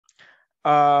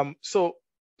So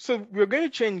we're going to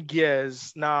change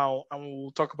gears now, and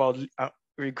we'll talk about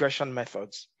regression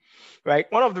methods, right?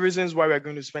 One of the reasons why we're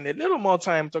going to spend a little more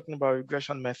time talking about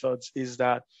regression methods is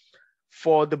that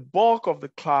for the bulk of the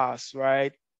class,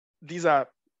 right, these are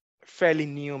fairly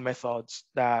new methods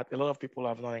that a lot of people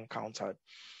have not encountered.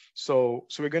 So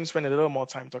we're going to spend a little more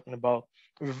time talking about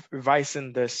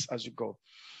revising this as you go.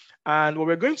 And what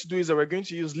we're going to do is that we're going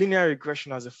to use linear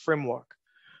regression as a framework,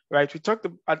 right? We talked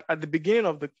at the beginning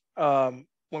of the,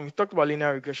 when we talked about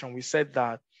linear regression, we said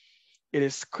that it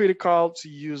is critical to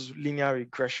use linear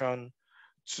regression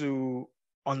to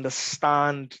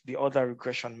understand the other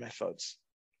regression methods,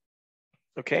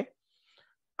 okay?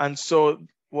 And so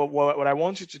what I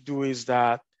want you to do is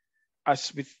that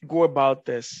as we go about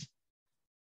this,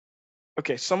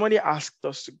 okay, somebody asked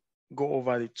us to go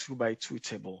over the 2x2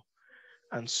 table.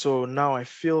 And so now I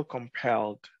feel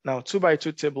compelled. Now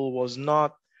 2x2 table was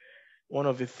not one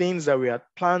of the things that we had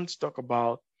planned to talk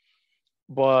about,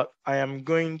 but I am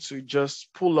going to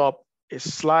just pull up a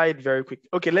slide very quick.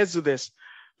 Okay, let's do this.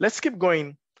 Let's keep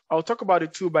going. I'll talk about the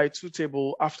 2x2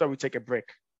 table after we take a break.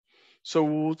 So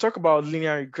we'll talk about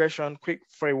linear regression quick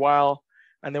for a while.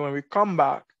 And then when we come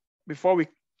back, before we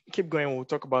keep going, we'll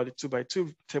talk about the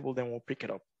 2x2 table, then we'll pick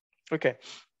it up. Okay.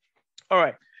 All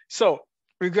right. So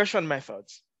regression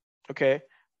methods. Okay.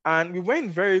 And we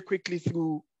went very quickly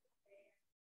through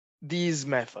these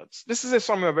methods. This is a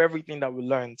summary of everything that we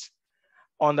learned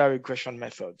under regression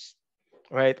methods,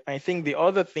 right? I think the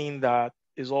other thing that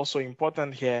is also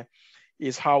important here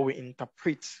is how we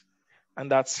interpret,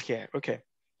 and that's here. Okay.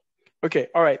 Okay.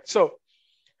 All right. So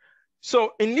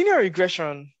in linear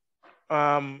regression,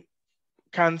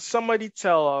 can somebody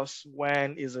tell us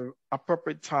when is an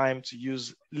appropriate time to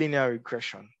use linear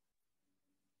regression?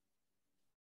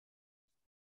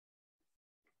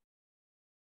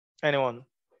 Anyone?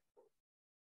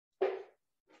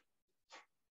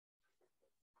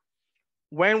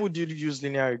 When would you use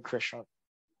linear regression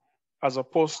as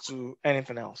opposed to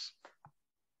anything else?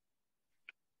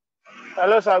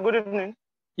 Hello, sir. Good evening.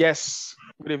 Yes.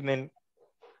 Good evening.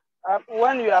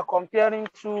 When you are comparing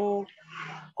two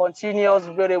continuous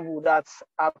variables that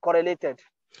are correlated.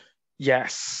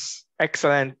 Yes.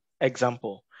 Excellent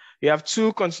example. You have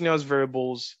two continuous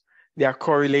variables, they are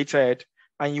correlated,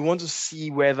 and you want to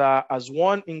see whether as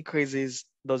one increases,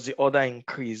 does the other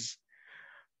increase?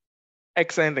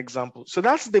 Excellent example. So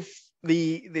that's the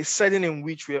setting in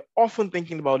which we're often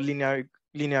thinking about linear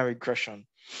regression.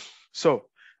 So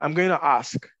I'm going to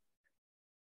ask,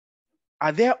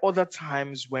 are there other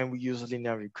times when we use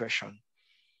linear regression?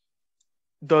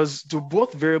 Do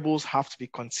both variables have to be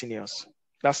continuous?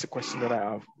 That's the question that I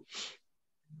have.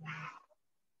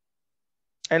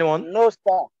 Anyone? No,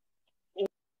 sir.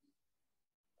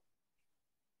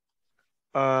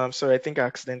 Sorry, I think I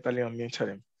accidentally unmuted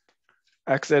him.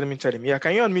 Yeah,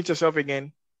 can you unmute yourself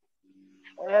again?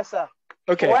 Yes, sir.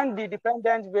 Okay. When the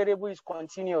dependent variable is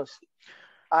continuous,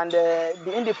 and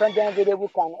the independent variable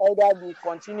can either be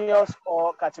continuous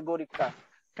or categorical.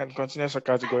 Continuous or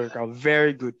categorical.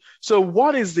 Very good. So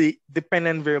what is the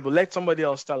dependent variable? Let somebody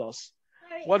else tell us.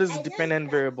 What is the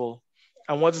dependent variable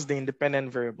and what is the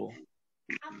independent variable?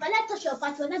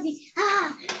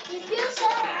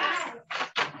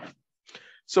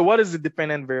 So what is the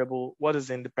dependent variable? What is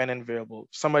the independent variable?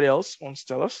 Somebody else wants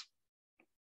to tell us?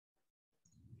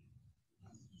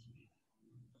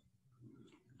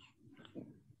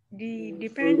 The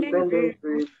dependent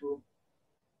variable.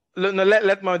 No,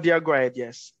 let my dear go ahead.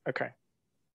 Yes. Okay.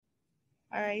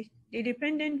 All right. The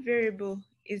dependent variable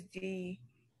is the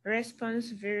response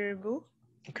variable.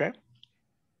 Okay.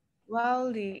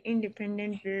 While the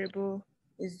independent variable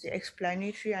is the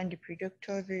explanatory and the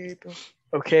predictor variable.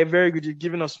 Okay, very good. You're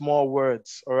giving us more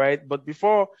words, all right? But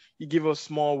before you give us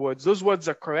more words, those words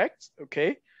are correct,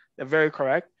 okay? They're very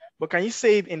correct. But can you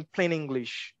say it in plain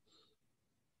English?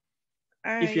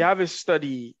 If you have a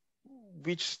study,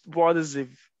 what is it?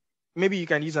 Maybe you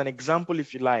can use an example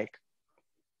if you like.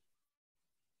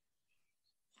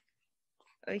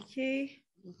 Okay.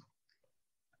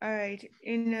 All right.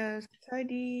 In a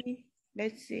study,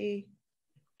 let's say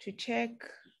to check,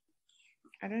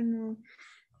 I don't know.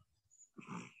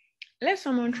 Let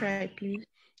someone try, please.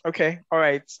 Okay. All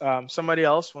right. Somebody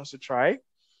else wants to try.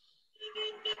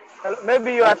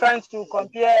 Maybe you are trying to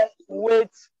compare weight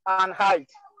and height.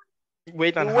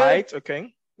 Weight and height,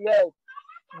 okay. Yes.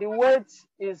 The weight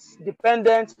is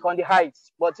dependent on the height,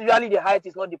 but usually the height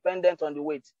is not dependent on the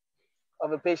weight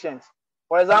of a patient.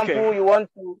 For example, you want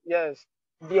to,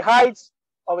 the height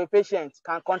of a patient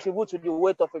can contribute to the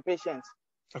weight of a patient.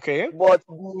 Okay. But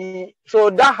so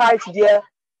that height there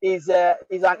is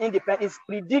an independent, is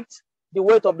predict the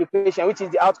weight of the patient, which is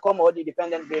the outcome or the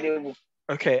dependent variable.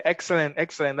 Okay, excellent.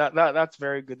 That's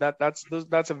very good.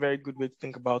 That's a very good way to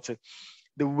think about it.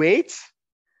 The weight,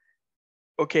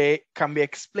 okay, can be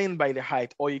explained by the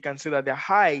height, or you can say that the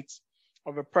height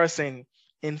of a person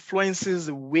influences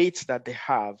the weight that they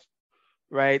have,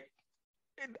 right?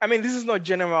 I mean, this is not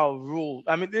general rule.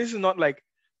 I mean, this is not like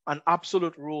an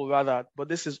absolute rule rather, but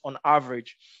this is on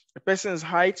average. A person's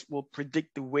height will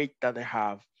predict the weight that they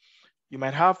have. You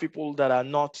might have people that are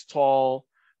not tall,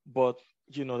 but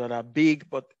that are big,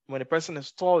 but when a person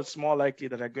is tall, it's more likely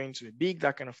that they're going to be big,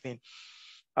 that kind of thing.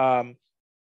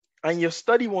 And your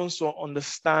study wants to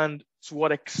understand to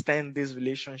what extent this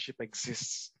relationship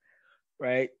exists,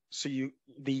 right? So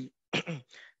the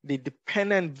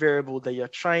dependent variable that you're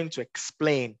trying to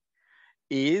explain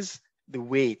is the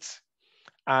weight,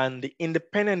 and the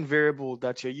independent variable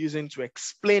that you're using to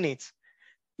explain it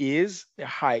is the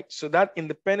height. So that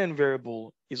independent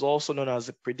variable is also known as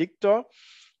the predictor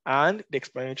and the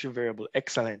explanatory variable.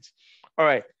 Excellent. All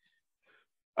right.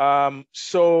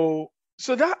 So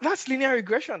that's linear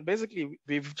regression. Basically,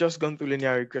 we've just gone through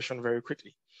linear regression very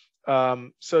quickly.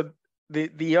 So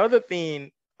the other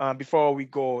thing before we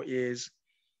go is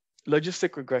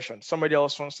logistic regression. Somebody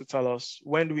else wants to tell us,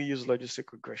 when do we use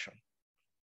logistic regression?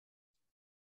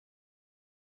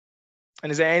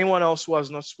 And is there anyone else who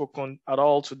has not spoken at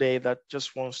all today that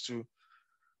just wants to,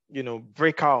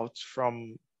 break out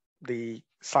from the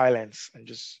silence and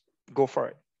just go for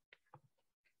it?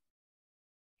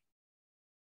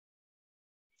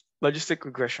 Logistic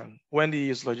regression. When do you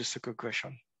use logistic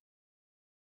regression?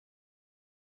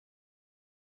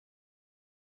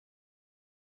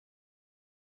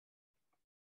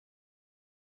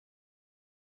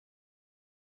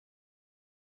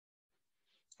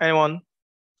 Anyone?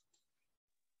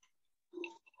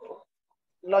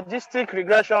 Logistic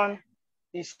regression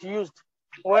is used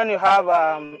when you have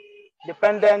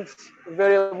dependent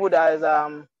variable that is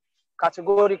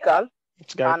categorical,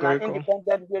 and an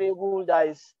independent variable that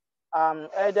is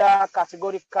either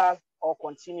categorical or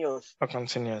continuous.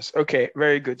 Okay,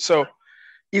 very good. So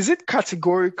is it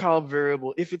categorical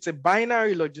variable? If it's a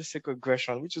binary logistic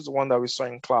regression, which is the one that we saw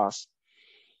in class,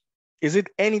 is it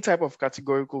any type of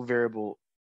categorical variable?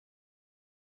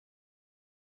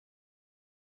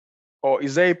 Or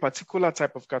is there a particular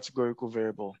type of categorical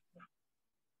variable?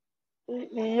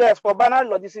 Yes, for binary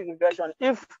logistic regression,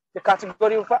 if the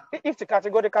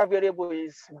categorical variable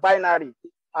is binary,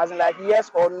 as in like yes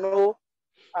or no,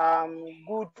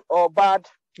 good or bad.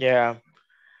 Yeah.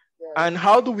 Yes. And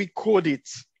how do we code it?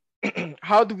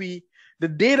 The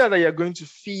data that you're going to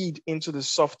feed into the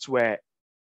software,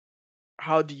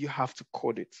 how do you have to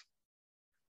code it?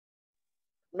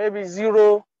 Maybe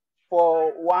 0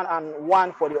 for one and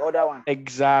 1 for the other one.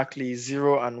 Exactly,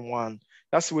 0 and 1.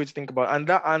 That's the way to think about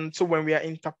it. And so when we are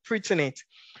interpreting it,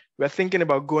 we're thinking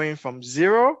about going from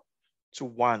 0 to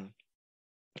 1.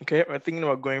 Okay, we're thinking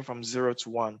about going from 0 to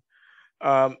 1.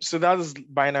 So that is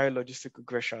binary logistic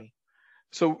regression.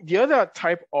 So the other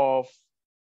type of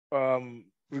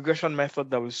regression method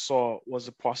that we saw was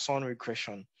the Poisson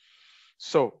regression.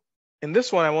 So in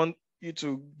this one, I want you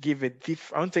to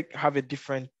have a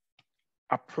different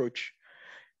approach.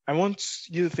 I want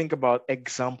you to think about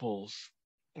examples.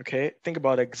 Okay, think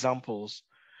about examples.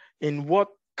 In what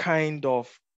kind of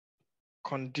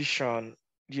condition,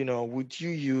 would you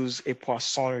use a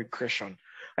Poisson regression?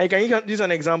 And you can use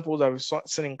an example that we've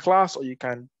seen in class, or you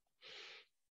can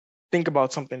think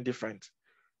about something different.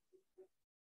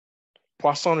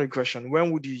 Poisson regression,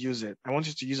 when would you use it? I want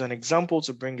you to use an example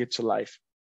to bring it to life.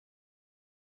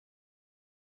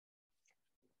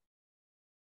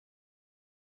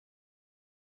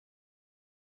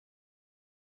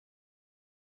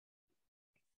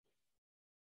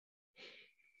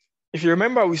 If you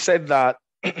remember, we said that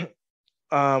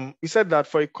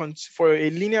for a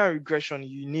linear regression,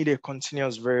 you need a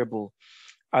continuous variable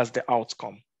as the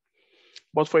outcome.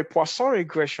 But for a Poisson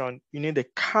regression, you need a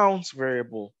count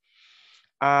variable.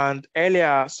 And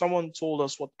earlier, someone told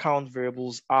us what count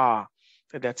variables are,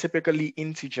 that they're typically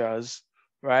integers,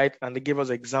 right? And they gave us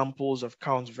examples of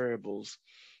count variables,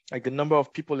 like the number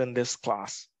of people in this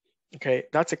class. Okay,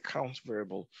 that's a count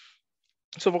variable.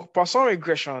 So for Poisson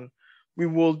regression, we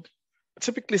will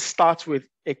typically start with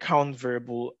a count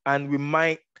variable, and we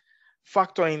might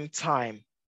factor in time.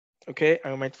 Okay,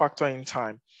 and we might factor in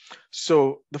time.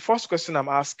 So the first question I'm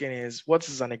asking is, what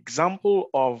is an example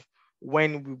of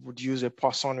when we would use a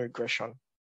Poisson regression?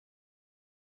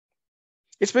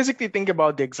 It's basically think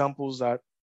about the examples that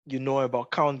you know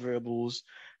about count variables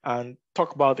and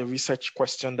talk about the research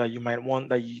question that you might want,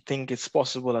 that you think is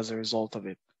possible as a result of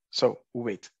it. So we'll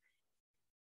wait.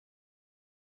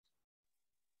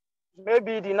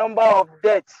 maybe the number of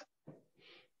deaths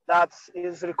that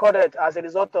is recorded as a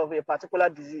result of a particular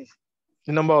disease.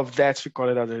 The number of deaths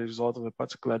recorded as a result of a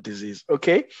particular disease.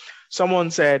 Okay. Someone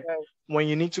said, when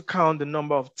you need to count the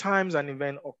number of times an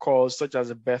event occurs, such as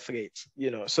a birth rate,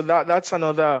 so that's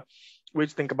another way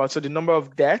to think about. So the number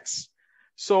of deaths.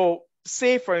 So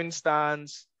say, for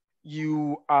instance,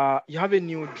 you have a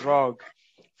new drug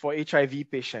for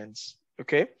HIV patients.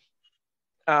 Okay.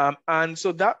 And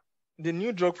so that the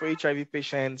new drug for HIV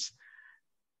patients,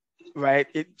 right?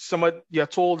 You're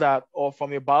told that, or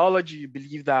from your biology, you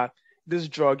believe that this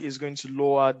drug is going to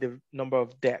lower the number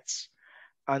of deaths.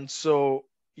 And so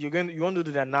you want to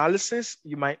do the analysis,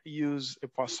 you might use a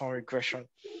Poisson regression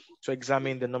to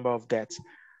examine the number of deaths.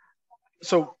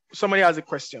 So somebody has a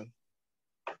question.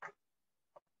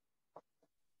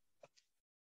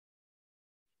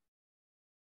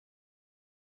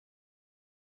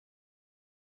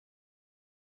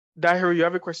 Dahiru, you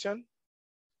have a question?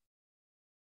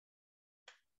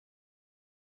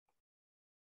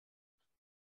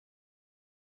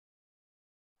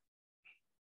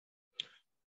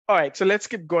 All right, so let's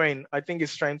keep going. I think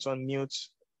he's trying to unmute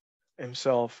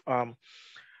himself.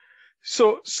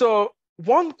 So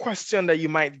one question that you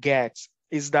might get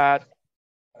is that,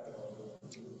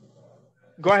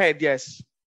 go ahead, yes.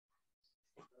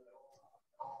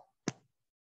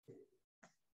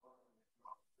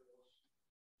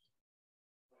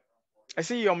 I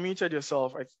see you unmuted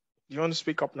yourself. You want to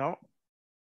speak up now?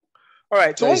 All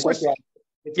right, so one question.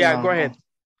 Yeah, go ahead.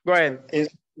 Go ahead.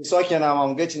 It's okay now.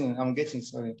 I'm getting,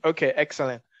 sorry. Okay,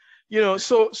 excellent.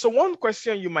 So one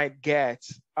question you might get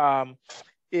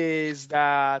is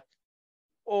that,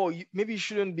 maybe you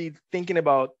shouldn't be thinking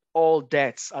about all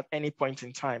deaths at any point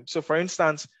in time. So for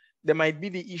instance, there might be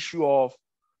the issue of,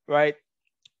 right,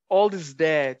 all these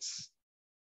deaths,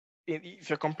 if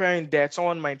you're comparing deaths,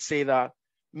 someone might say that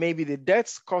maybe the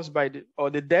deaths caused by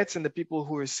the deaths in the people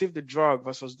who received the drug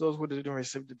versus those who didn't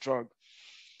receive the drug.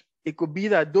 It could be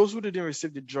that those who didn't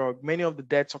receive the drug, many of the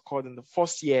deaths occurred in the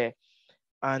first year,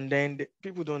 and then the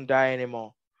people don't die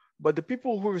anymore. But the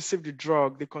people who received the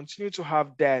drug, they continue to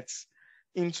have deaths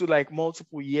into like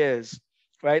multiple years,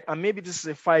 right? And maybe this is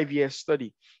a 5-year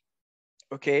study,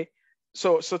 okay?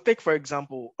 So take, for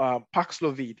example,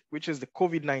 Paxlovid, which is the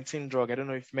COVID-19 drug. I don't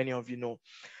know if many of you know.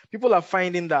 People are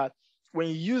finding that when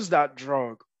you use that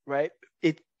drug, right,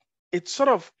 it sort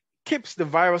of keeps the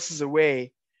viruses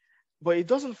away, but it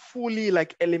doesn't fully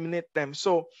like eliminate them.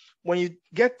 So when you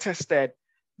get tested,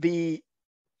 the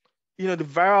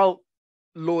viral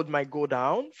load might go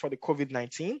down for the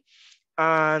COVID-19.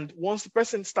 And once the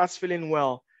person starts feeling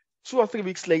well, 2 or 3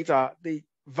 weeks later, the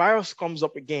virus comes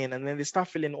up again, and then they start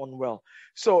feeling unwell.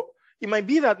 So it might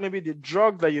be that maybe the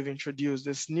drug that you've introduced,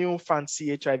 this new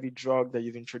fancy HIV drug that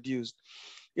you've introduced,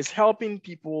 is helping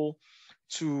people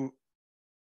to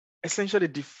essentially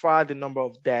defer the number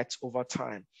of deaths over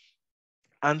time.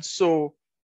 And so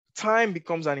time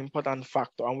becomes an important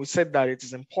factor. And we said that it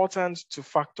is important to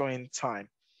factor in time,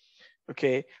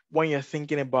 okay, when you're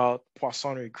thinking about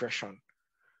Poisson regression,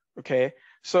 okay?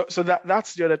 So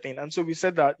that's the other thing. And so we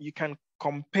said that you can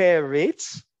compare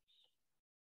rates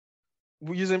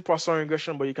using Poisson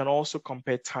regression, but you can also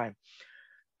compare time.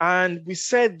 And we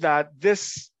said that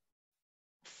this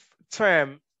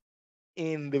term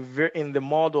in the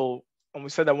model, and we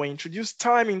said that when you introduce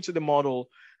time into the model,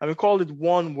 and we called it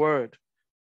one word.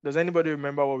 Does anybody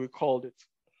remember what we called it?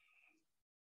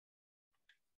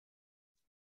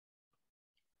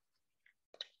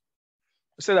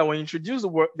 We said that when you introduce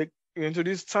you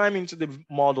introduce time into the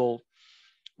model,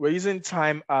 we're using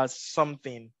time as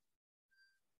something,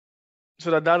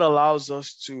 so that allows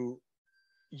us to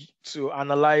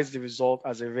analyze the result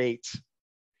as a rate.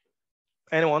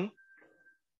 Anyone?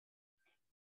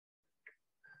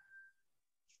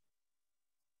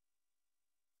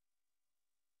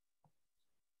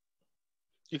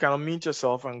 You can unmute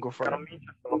yourself and go for it.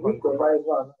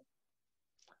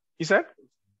 You said?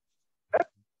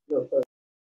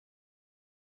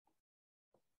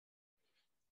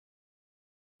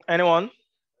 Anyone?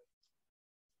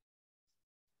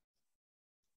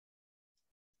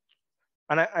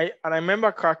 And I remember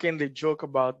cracking the joke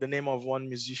about the name of one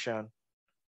musician.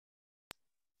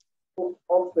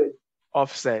 Offset.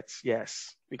 Offset,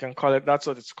 yes. We can call it, that's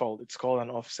what it's called. It's called an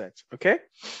offset, okay?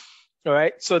 All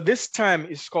right, so this term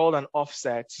is called an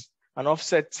offset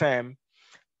term.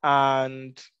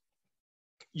 And,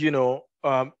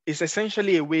 it's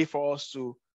essentially a way for us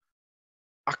to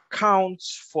account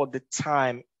for the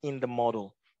time in the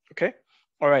model, okay?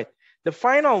 All right, the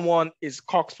final one is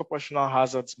Cox proportional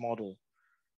hazards model.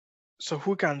 So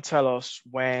who can tell us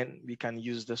when we can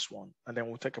use this one? And then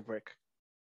we'll take a break.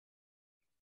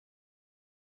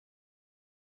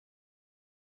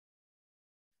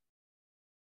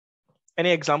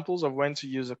 Any examples of when to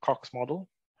use a Cox model?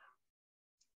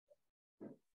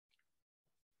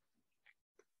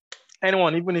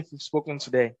 Anyone, even if you've spoken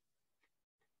today?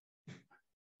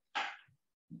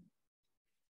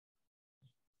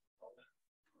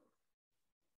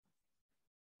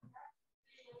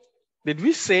 Did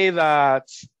we say that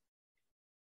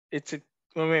it's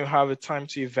when we have a time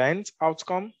to event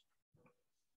outcome?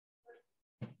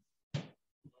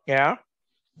 Yeah.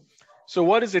 So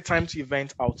what is the time to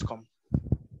event outcome?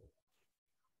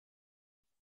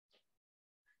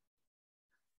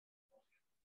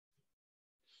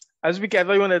 Azubike, I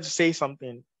thought you wanted to say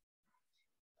something.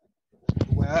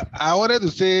 Well, I wanted to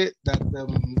say that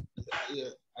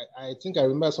I think I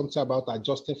remember something about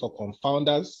adjusting for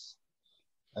confounders.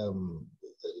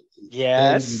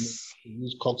 Yes.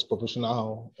 Use Cox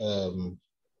proportional.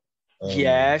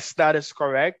 Yes, that is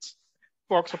correct.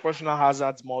 Cox proportional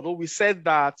hazards model. We said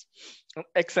that,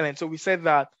 excellent. So we said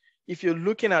that if you're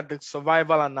looking at the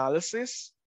survival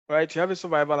analysis, right? You have a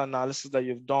survival analysis that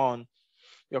you've done.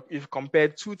 You've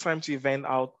compared 2 time to event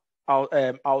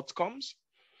outcomes.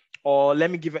 Or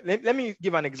let me give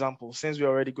an example since we're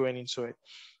already going into it.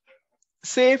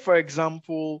 Say, for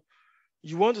example,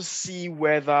 you want to see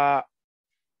whether,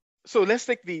 so let's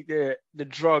take the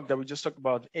drug that we just talked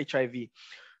about, HIV.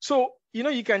 So,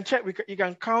 you can check, you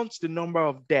can count the number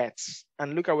of deaths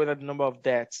and look at whether the number of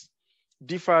deaths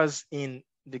differs in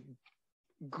the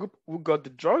group who got the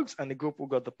drugs and the group who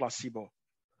got the placebo.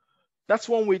 That's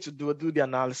one way to do the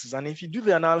analysis. And if you do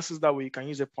the analysis that way, you can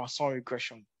use a Poisson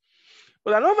regression.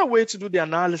 But another way to do the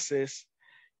analysis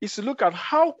is to look at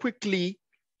how quickly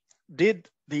did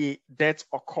the death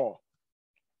occur.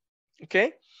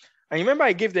 Okay. And remember,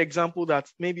 I gave the example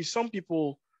that maybe some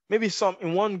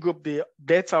in one group, the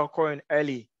deaths are occurring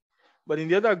early, but in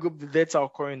the other group, the deaths are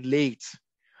occurring late,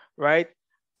 right?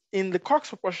 In the Cox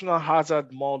proportional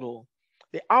hazard model,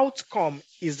 the outcome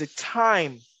is the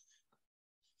time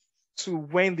to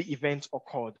when the event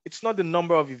occurred. It's not the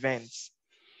number of events.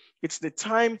 It's the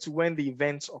time to when the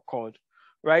events occurred,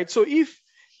 right? So if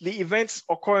the events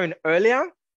occurring earlier,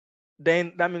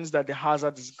 then that means that the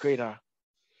hazard is greater.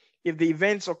 If the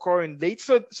events occurring late,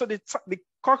 so the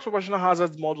Cox proportional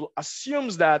hazard model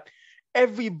assumes that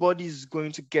everybody is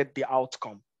going to get the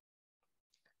outcome.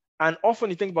 And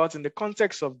often you think about it in the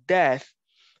context of death,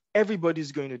 everybody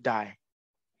is going to die.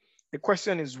 The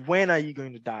question is, when are you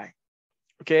going to die?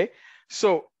 Okay,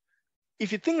 so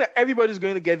if you think that everybody's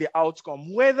going to get the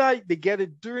outcome, whether they get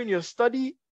it during your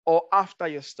study or after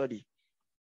your study,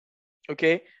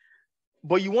 okay,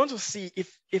 but you want to see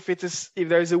if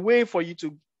there is a way for you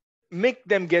to make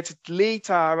them get it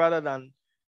later rather than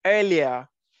earlier,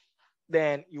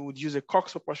 then you would use a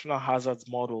Cox proportional hazards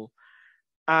model.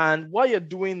 And while you're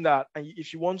doing that, and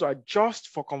if you want to adjust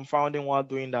for confounding while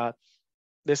doing that,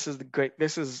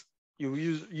 you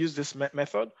use this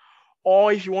method.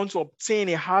 Or if you want to obtain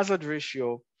a hazard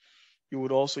ratio, you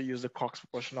would also use the Cox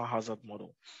proportional hazard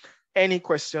model. Any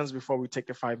questions before we take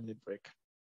a 5-minute break?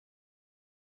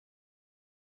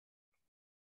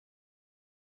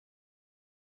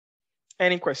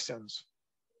 Any questions?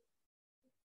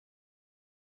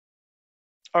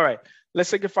 All right, let's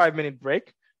take a 5-minute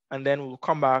break and then we'll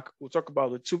come back. We'll talk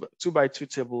about the 2x2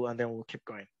 table and then we'll keep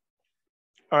going.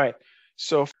 All right,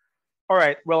 all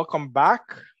right, welcome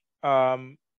back.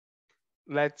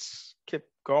 Let's keep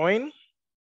going.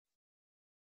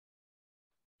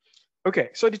 Okay,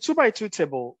 so the 2x2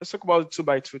 table, let's talk about the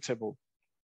 2x2 table.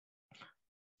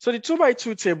 So the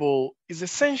 2x2 table is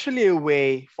essentially a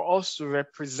way for us to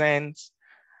represent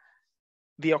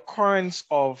the occurrence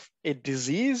of a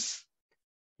disease,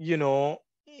 in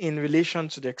relation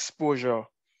to the exposure.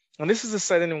 And this is a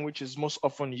setting in which is most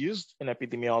often used in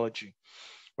epidemiology,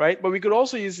 right? But we could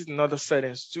also use it in other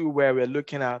settings too, where we're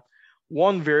looking at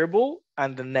one variable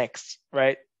and the next,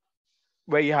 right?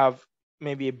 Where you have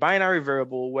maybe a binary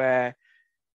variable where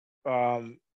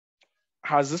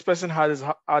has this person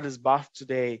had his bath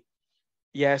today?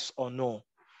 Yes or no?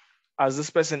 Has this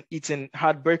person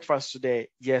had breakfast today?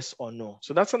 Yes or no?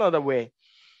 So that's another way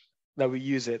that we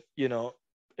use it,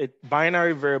 a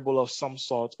binary variable of some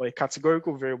sort or a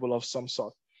categorical variable of some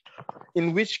sort.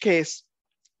 In which case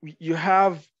you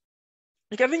can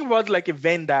think about like a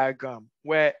Venn diagram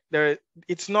where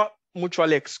it's not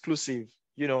mutually exclusive.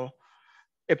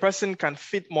 A person can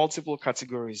fit multiple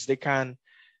categories. They can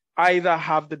either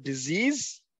have the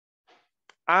disease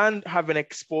and have been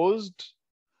exposed,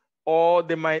 or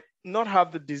they might not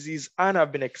have the disease and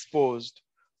have been exposed,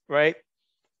 right?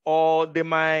 Or they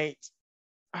might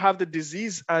have the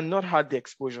disease and not had the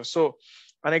exposure. So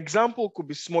an example could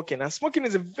be smoking. And smoking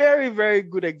is a very, very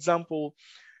good example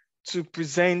to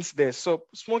present this. So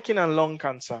smoking and lung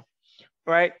cancer,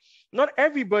 right? Not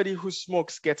everybody who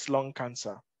smokes gets lung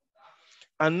cancer.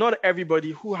 And not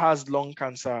everybody who has lung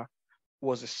cancer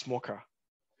was a smoker,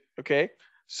 okay?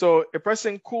 So a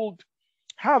person could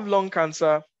have lung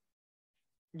cancer,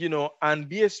 you know, and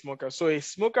be a smoker. So a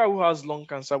smoker who has lung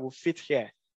cancer will fit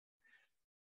here.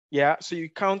 Yeah, so you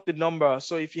count the number.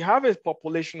 So if you have a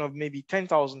population of maybe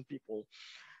 10,000 people,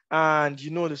 and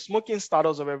you know the smoking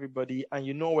status of everybody, and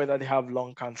you know whether they have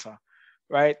lung cancer,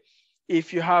 right?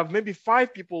 If you have maybe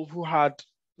 5 people who had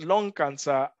lung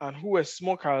cancer and who were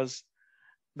smokers,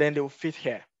 then they will fit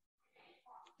here,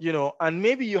 you know, and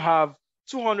maybe you have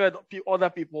 200 other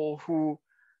people who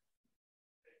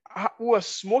are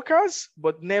smokers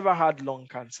but never had lung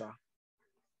cancer.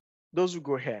 Those will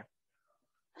go here,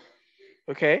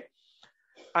 okay?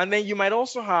 And then you might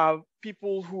also have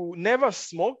people who never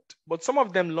smoked, but some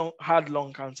of them had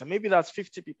lung cancer. Maybe that's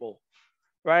 50 people,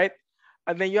 right?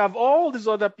 And then you have all these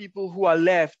other people who are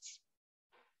left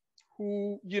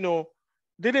who, you know,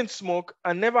 didn't smoke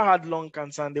and never had lung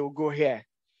cancer, and they will go here,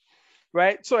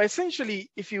 right? So essentially,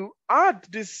 if you add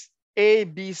this A,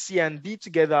 B, C, and D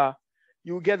together,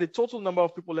 you will get the total number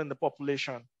of people in the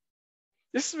population.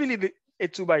 This is really a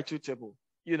 2x2 table.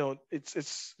 You know,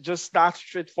 it's just that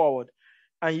straightforward.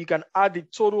 And you can add the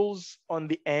totals on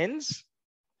the ends,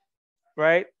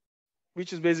 right?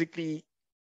 Which is basically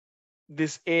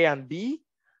this A and B,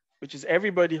 which is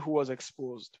everybody who was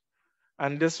exposed.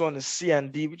 And this one is C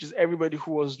and D, which is everybody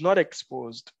who was not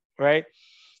exposed, right?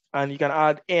 And you can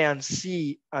add A and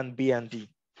C and B and D.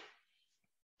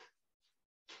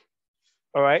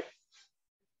 All right.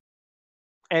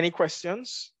 Any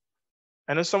questions?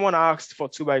 I know someone asked for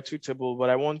 2x2 table, but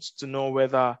I want to know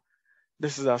whether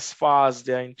this is as far as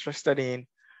they're interested in,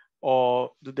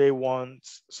 or do they want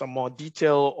some more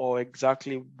detail or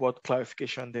exactly what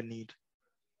clarification they need?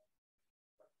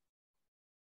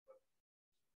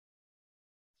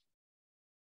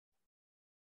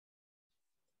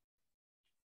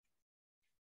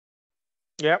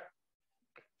 Yep.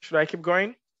 Should I keep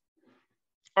going?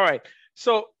 All right.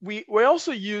 So we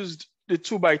also used the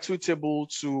 2x2 table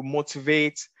to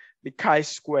motivate the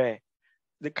chi-square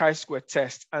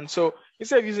test. And so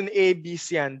instead of using A, B,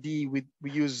 C, and D, we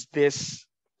use this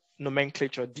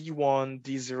nomenclature, D1,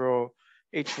 D0,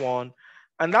 H1.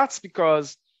 And that's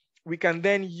because we can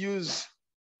then use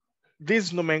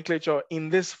this nomenclature in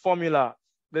this formula.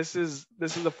 This is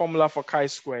the formula for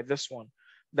chi-square, this one.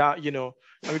 That, you know,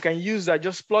 and we can use that,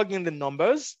 just plug in the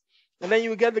numbers, and then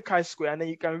you get the chi-square, and then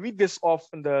you can read this off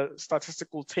in the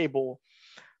statistical table.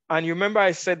 And you remember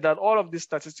I said that all of these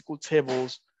statistical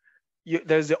tables,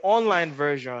 there's the online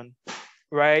version,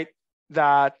 right?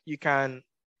 That you can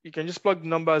just plug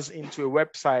numbers into a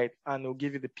website and it'll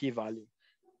give you the p-value.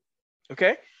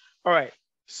 Okay, all right.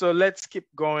 So let's keep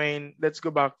going. Let's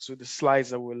go back to the slides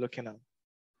that we're looking at.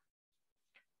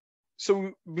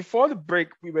 So before the break,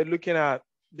 we were looking at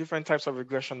different types of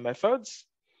regression methods,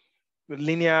 the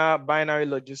linear, binary,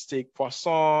 logistic,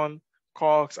 Poisson,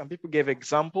 Cox, and people gave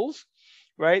examples,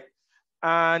 right?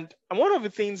 And one of the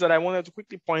things that I wanted to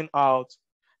quickly point out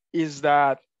is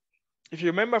that if you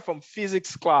remember from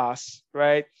physics class,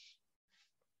 right,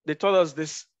 they taught us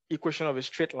this equation of a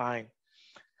straight line.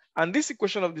 And this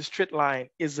equation of the straight line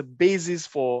is the basis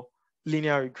for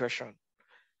linear regression,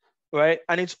 right?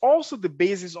 And it's also the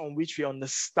basis on which we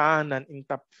understand and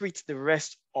interpret the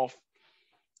rest of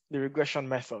the regression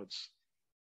methods,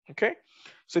 okay?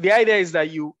 So the idea is that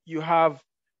you have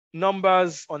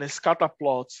numbers on a scatter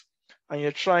plot and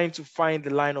you're trying to find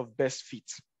the line of best fit.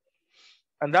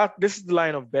 And this is the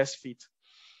line of best fit.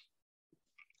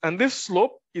 And this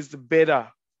slope is the beta.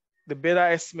 The beta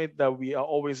estimate that we are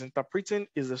always interpreting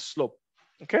is the slope,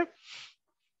 okay?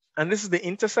 And this is the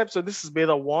intercept. So this is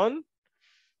beta 1.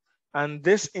 And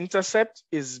this intercept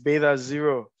is beta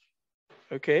 0,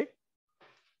 okay?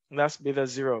 And that's beta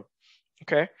 0,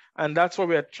 okay? And that's what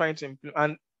we are trying to implement.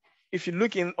 And if you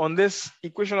look on this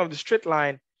equation of the straight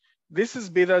line, this is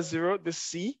beta 0, this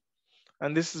C,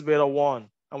 and this is beta 1.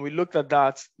 And we looked at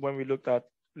that when we looked at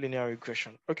linear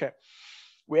regression. Okay.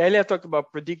 We earlier talked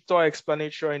about predictor,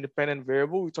 explanatory, independent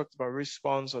variable. We talked about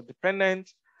response or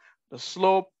dependent, the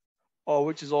slope, or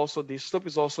which is also the slope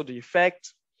is also the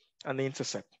effect, and the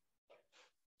intercept.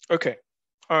 Okay.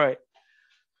 All right.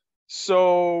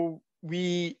 So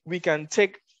we can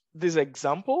take this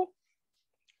example,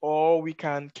 or we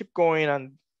can keep going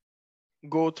and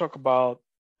go talk about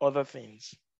other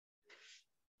things.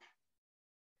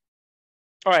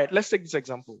 All right, let's take this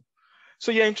example.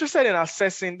 So you're interested in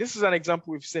assessing, this is an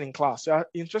example we've seen in class. You're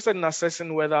interested in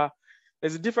assessing whether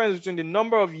there's a difference between the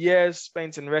number of years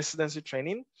spent in residency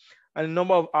training and the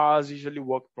number of hours usually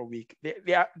worked per week.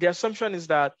 The assumption is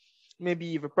that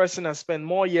maybe if a person has spent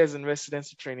more years in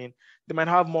residency training, they might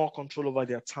have more control over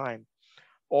their time,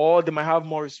 or they might have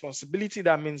more responsibility.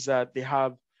 That means that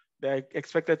they're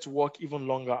expected to work even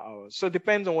longer hours. So it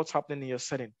depends on what's happening in your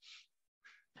setting.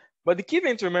 But the key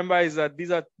thing to remember is that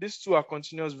these two are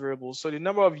continuous variables. So the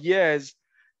number of years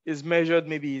is measured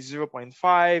maybe 0.5,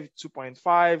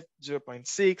 2.5,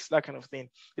 0.6, that kind of thing.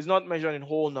 It's not measured in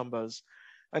whole numbers.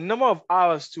 And number of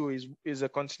hours too is a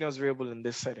continuous variable in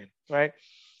this setting, right?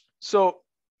 So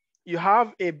you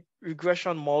have a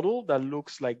regression model that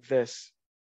looks like this,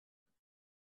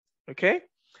 okay?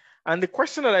 And the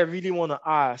question that I really want to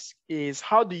ask is,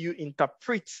 how do you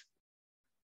interpret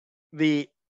the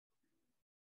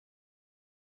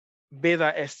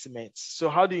beta estimates? So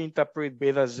how do you interpret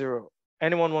beta 0?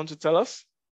 Anyone want to tell us?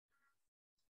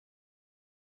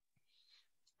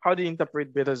 How do you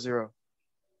interpret beta 0?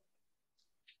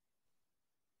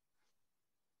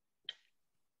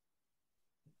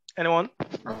 Anyone?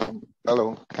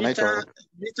 Hello, can I talk?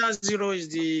 Beta 0 is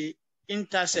the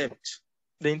intercept.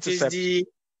 The intercept. Is the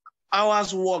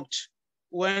hours worked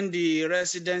when the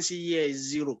residency year is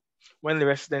 0. When the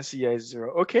residency year is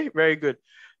 0. Okay, very good.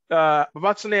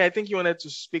 Babatunde, I think you wanted to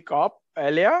speak up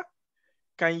earlier.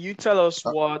 Can you tell us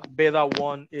what beta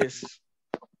 1 is?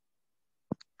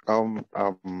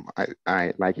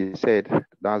 I like you said,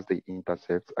 that's the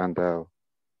intercept, and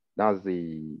that's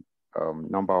the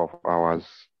number of hours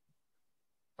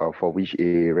for which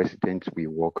a resident will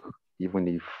work, even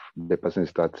if the person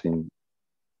starts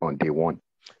on day 1.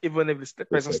 Even if the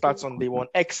person starts on day 1.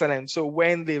 Excellent. So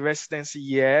when the residency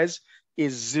years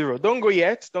is 0. Don't go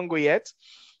yet. Don't go yet.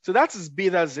 So that is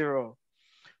beta 0.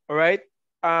 All right.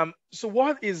 So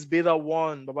what is beta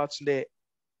 1, Babatunde?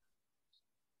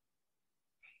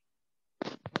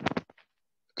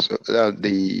 So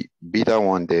the beta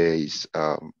 1 there is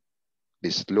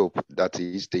the slope, that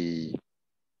is the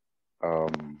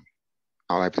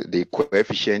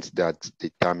coefficient that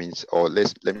determines, or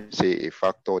let me say a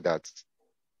factor that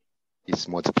is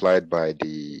multiplied by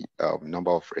the number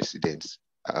of residents,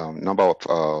 number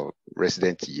of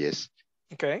resident years.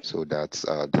 Okay. So that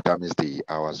determines the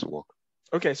hours work.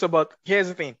 Okay, so but here's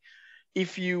the thing.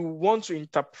 If you want to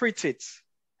interpret it,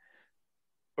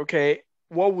 okay,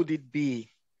 what would it be?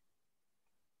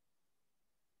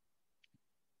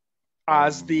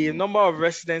 As the number of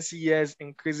residency years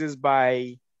increases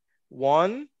by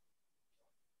 1,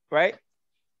 right?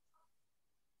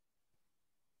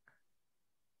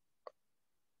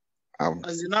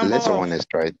 Let someone else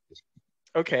try it.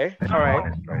 Okay, all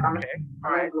right.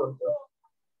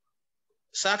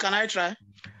 Sir, can I try?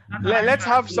 Let's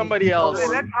have somebody else.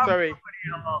 Sorry,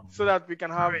 so that we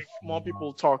can have more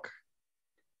people talk.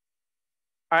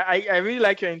 I really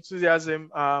like your enthusiasm.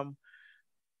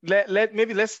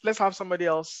 Let's have somebody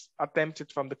else attempt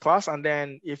it from the class, and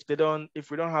then if we don't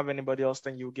have anybody else,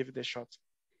 then you give it a shot.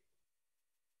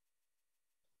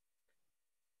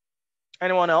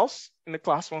 Anyone else in the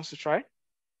class wants to try?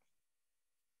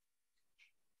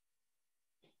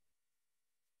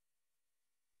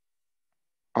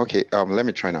 Okay, let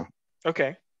me try now.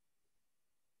 Okay.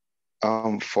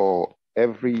 For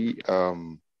every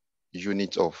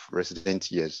unit of resident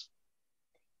years,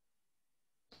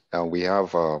 we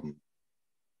have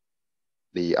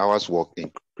the hours worked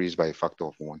increased by a factor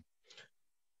of 1.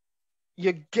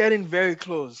 You're getting very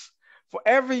close. For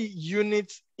every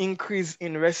unit increase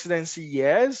in residency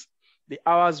years, the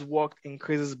hours worked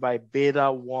increases by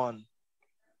beta 1.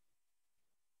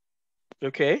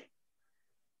 Okay?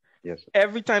 Yes.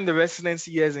 Every time the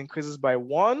residency years increases by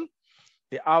 1,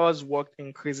 the hours worked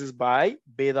increases by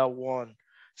beta 1.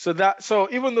 So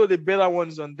even though the beta 1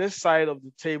 is on this side of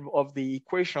the table of the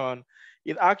equation,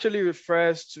 it actually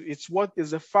refers to, it's what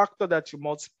is a factor that you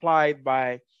multiplied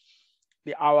by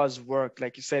the hours worked,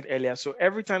 like you said earlier. So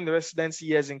every time the residency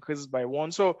years increases by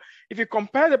 1. So if you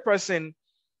compare the person,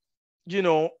 you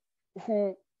know,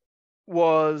 who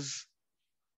was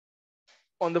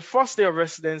on the first day of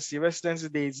residency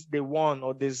day 1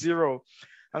 or day 0,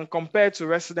 and compared to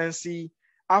residency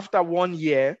after 1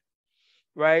 year,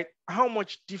 right? How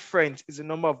much different is the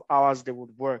number of hours they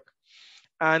would work?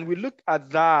 And we looked at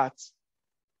that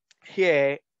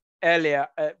here earlier,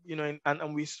 you know,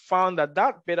 and we found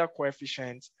that beta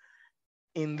coefficient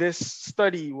in this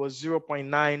study was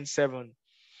 0.97,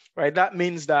 right? That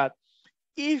means that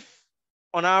if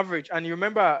on average, and you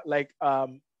remember like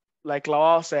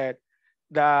Lawal said,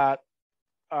 that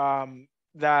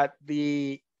that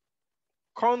the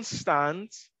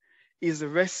constant is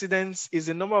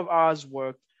the number of hours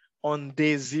worked on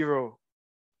day 0.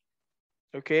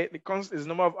 Okay, the constant is the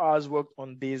number of hours worked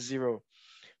on day 0.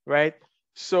 right?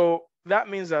 So that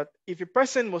means that if a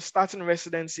person was starting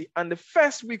residency and the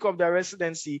first week of their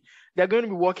residency, they're going to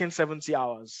be working 70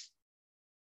 hours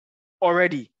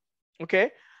already,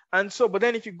 okay? And so, but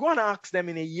then if you go and ask them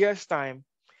in a year's time,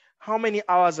 how many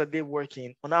hours are they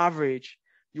working on average,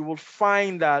 you will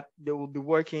find that they will be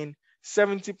working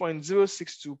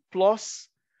 70.062 plus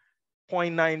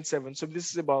 0.97. So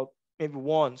this is about maybe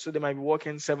 1. So they might be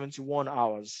working 71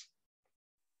 hours.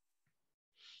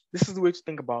 This is the way to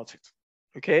think about it,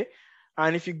 okay?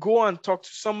 And if you go and talk to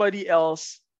somebody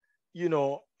else, you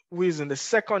know, who is in the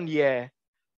second year,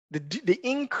 the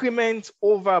increment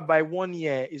over by 1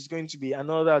 year is going to be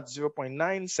another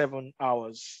 0.97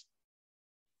 hours.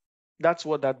 That's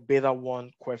what that beta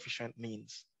 1 coefficient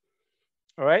means.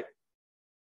 All right.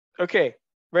 Okay,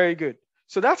 very good.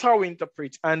 So that's how we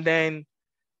interpret. And then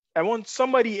I want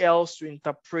somebody else to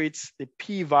interpret the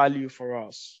p-value for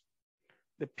us.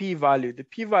 The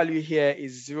p-value here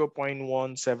is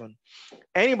 0.17.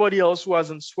 Anybody else who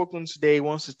hasn't spoken today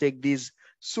wants to take this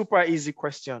super easy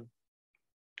question?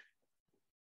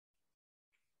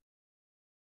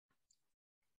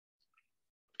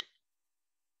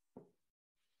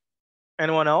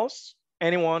 Anyone else?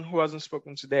 Anyone who hasn't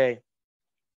spoken today?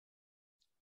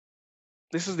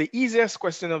 This is the easiest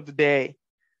question of the day.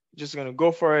 Just gonna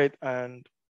go for it and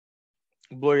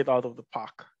blow it out of the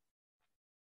park.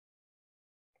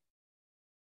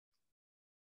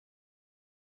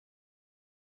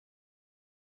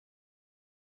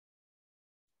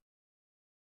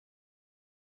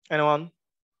 Anyone?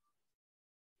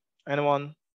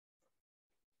 Anyone?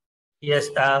 Yes,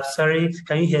 sorry,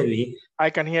 can you hear me?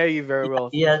 I can hear you very well.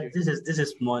 Yeah, this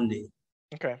is Monday.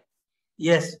 Okay.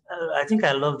 Yes, I think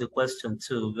I love the question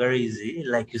too. Very easy,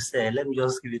 like you said. Let me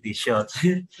just give it a shot.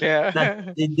 Yeah.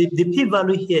 Now, the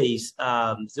p-value here is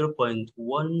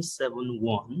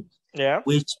 0.171. Yeah.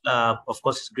 Which of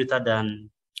course is greater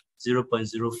than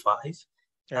 0.05.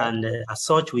 Yeah. And as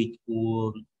such, we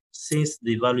will, since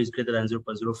the value is greater than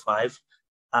 0.05,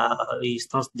 there is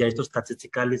no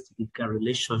statistically significant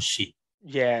relationship.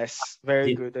 Yes,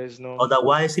 very good. There's no.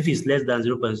 Otherwise, if it's less than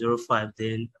 0.05,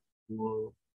 then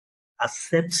we'll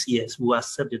accept, yes, we'll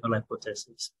accept the null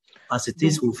hypothesis. As it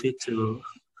is, we'll fail to,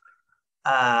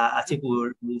 I think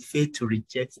we'll fail to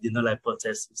reject the null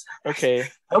hypothesis. Okay.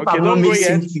 Okay, don't go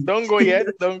yet. Don't go yet.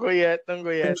 Don't go yet. Don't go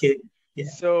yet. Okay. Yeah.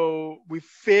 So we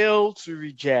fail to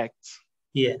reject.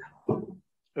 Yeah.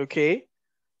 Okay.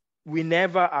 We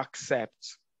never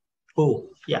accept. Oh,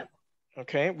 yeah.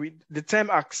 Okay. The term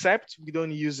accept, we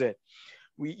don't use it.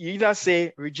 We either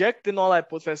say reject the null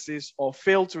hypothesis or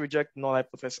fail to reject the null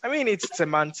hypothesis. I mean, it's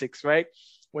semantics, right?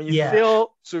 When you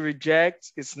fail to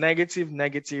reject, it's negative,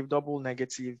 negative, double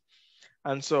negative.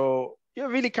 And so you're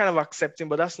really kind of accepting,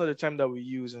 but that's not the term that we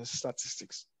use in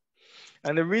statistics.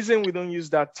 And the reason we don't use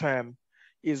that term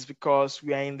is because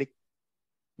we are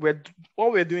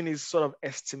what we're doing is sort of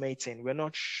estimating. We're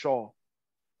not sure,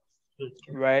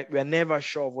 right? We're never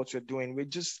sure of what we're doing. We're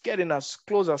just getting as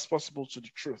close as possible to the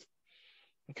truth.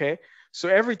 Okay. So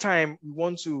every time we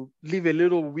want to leave a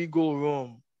little wiggle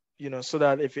room, you know, so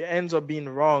that if it ends up being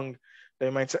wrong, they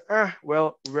might say,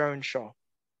 well, we're unsure.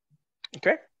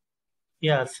 Okay.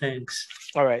 Yeah, thanks.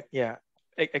 All right. Yeah.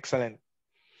 Excellent.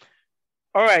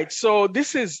 All right. So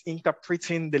this is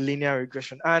interpreting the linear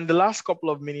regression. And the last couple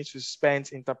of minutes we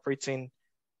spent interpreting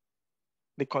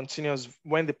the continuous,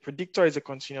 when the predictor is a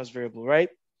continuous variable, right?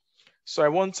 So I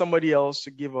want somebody else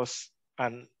to give us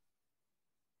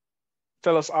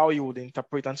tell us how you would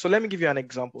interpret. And so let me give you an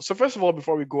example. So first of all,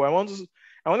 before we go, I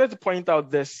wanted to point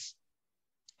out this.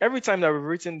 Every time that we've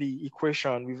written the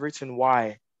equation, we've written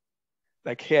y.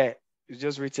 Like here, it's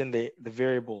just written the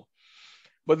variable.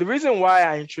 But the reason why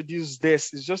I introduced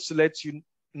this is just to let you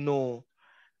know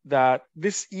that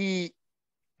this E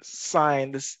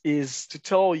sign, this is to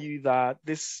tell you that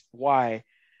this y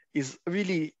is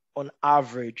really on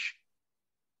average.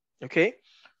 Okay?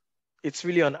 It's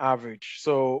really on average.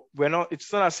 So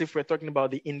it's not as if we're talking about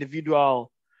the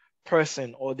individual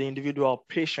person or the individual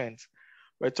patient.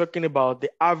 We're talking about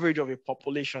the average of a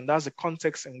population. That's the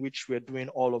context in which we're doing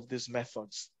all of these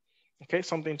methods. Okay,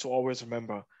 something to always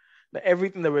remember. That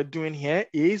everything that we're doing here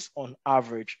is on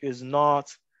average, is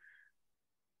not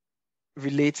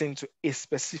relating to a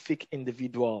specific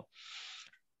individual.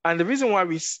 And the reason why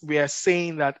we are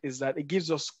saying that is that it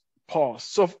gives us pause.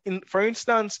 So for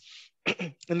instance,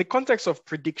 in the context of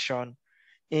prediction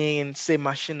in, say,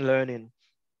 machine learning,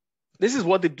 this is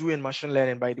what they do in machine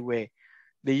learning, by the way.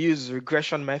 They use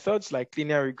regression methods like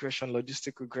linear regression,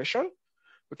 logistic regression,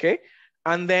 okay?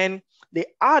 And then they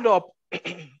add up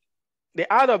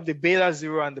the beta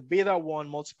 0 and the beta 1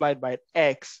 multiplied by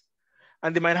x,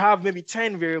 And they might have maybe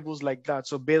 10 variables like that.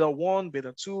 So beta 1,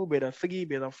 beta 2, beta 3,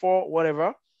 beta 4,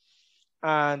 whatever.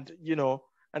 And, you know,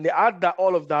 and they add that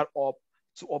all of that up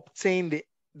to obtain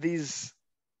this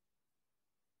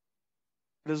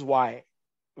y,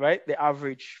 right? The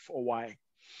average for y.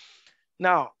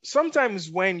 Now, sometimes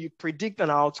when you predict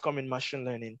an outcome in machine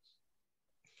learning,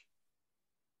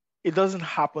 it doesn't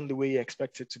happen the way you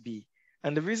expect it to be.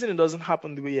 And the reason it doesn't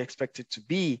happen the way you expect it to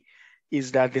be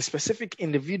is that the specific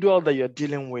individual that you're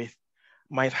dealing with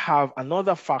might have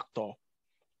another factor,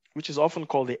 which is often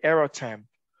called the error term,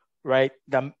 right?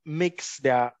 That makes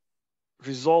their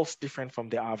results different from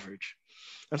the average.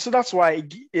 And so that's why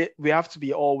we have to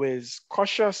be always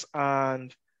cautious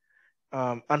and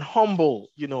humble,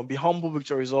 you know, be humble with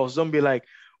your results. Don't be like,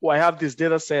 oh, I have this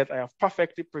data set, I have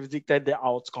perfectly predicted the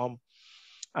outcome,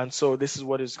 and so this is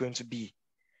what it's going to be,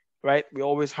 right? We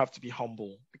always have to be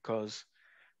humble, because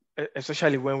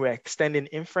especially when we're extending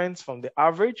inference from the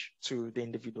average to the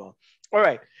individual. All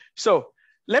right, so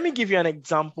let me give you an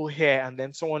example here, and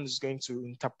then someone is going to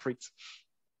interpret.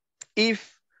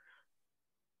 If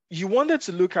you wanted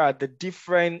to look at the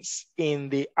difference in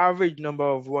the average number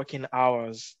of working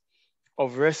hours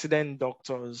of resident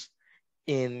doctors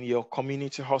in your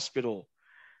community hospital,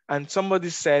 and somebody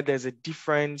said there's a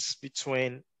difference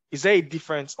between, is there a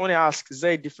difference? I want to ask, is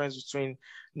there a difference between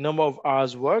number of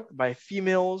hours worked by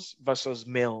females versus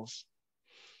males?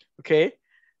 Okay.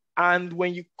 And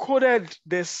when you coded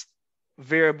this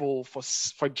variable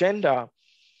for gender,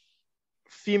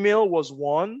 female was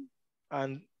 1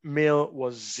 and male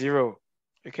was 0.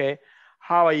 Okay.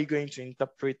 How are you going to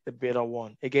interpret the beta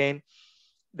 1? Again,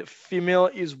 the female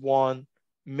is 1,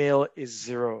 male is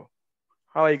 0.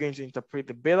 How are you going to interpret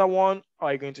the beta 1? How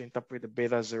are you going to interpret the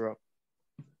beta 0?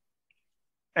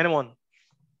 Anyone?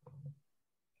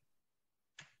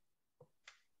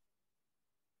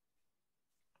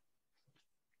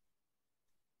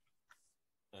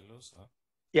 Hello, sir.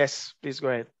 Yes, please go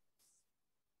ahead.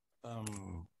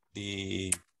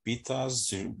 The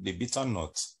beta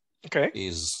naught. Okay.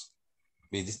 Is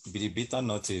the beta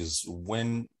naught is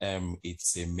when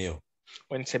it's a male.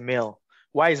 When it's a male.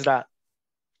 Why is that?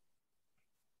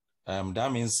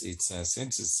 That means it's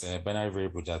since it's a binary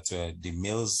variable that the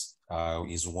males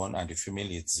is 1 and the female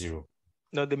is 0.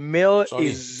 No, the male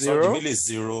is 0. So the male is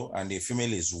 0 and the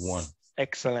female is 1.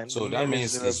 Excellent. So that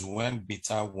means is when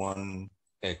beta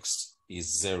 1x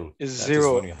is 0. Is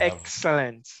 0.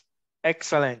 Excellent.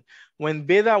 Excellent. When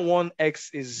beta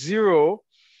 1x is 0,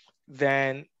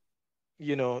 then,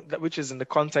 you know, that which is in the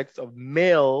context of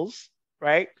males,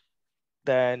 right?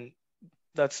 Then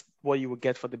that's what you would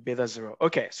get for the beta 0.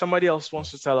 Okay, somebody else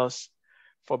wants to tell us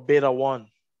for beta 1.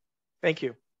 Thank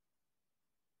you.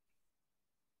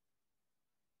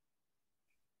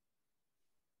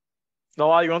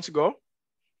 Noah, you want to go?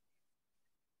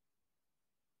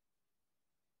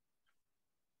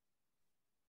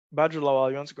 Badru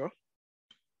Lawal, you want to go?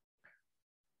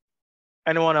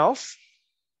 Anyone else?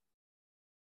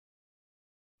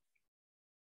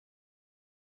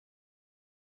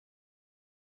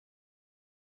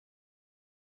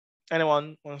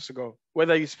 Anyone wants to go,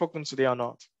 whether you've spoken today or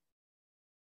not?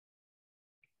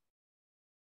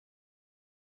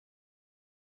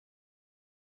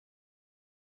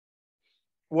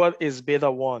 What is beta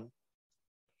 1?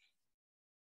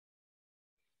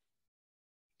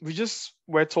 We just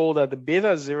were told that the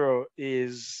beta 0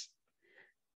 is,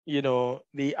 you know,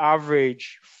 the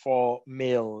average for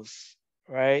males,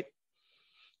 right?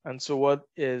 And so what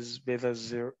is beta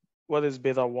 0? What is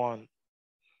beta 1?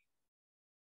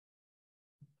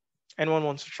 Anyone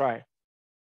wants to try?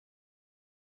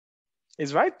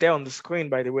 It's right there on the screen,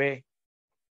 by the way.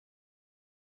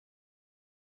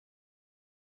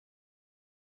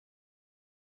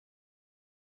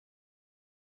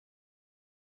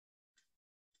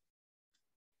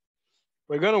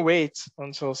 We're going to wait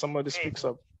until somebody speaks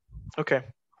up. Okay.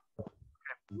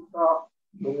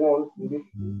 The one in this,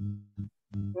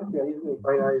 since we are using a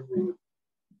binary variable,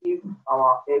 if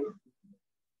our x is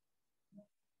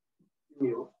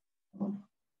female,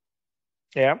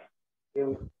 yeah, then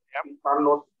we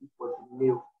cannot equal to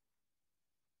male.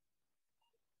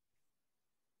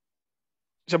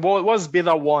 So what's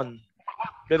beta 1?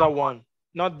 Beta 1,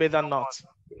 not beta naught.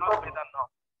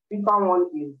 Beta 1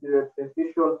 is the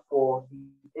representation for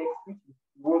the x, which is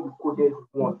one we coded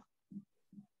 1.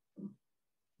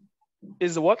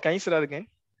 Is the what? Can you say that again?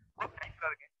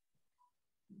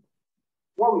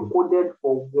 What we coded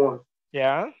for 1.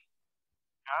 Yeah.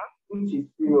 Which is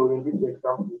female in this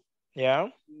example. Yeah.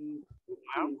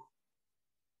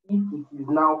 If it is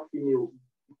now female,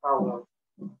 beta 1.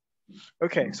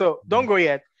 Okay, so don't go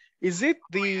yet. Is it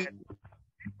the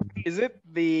is it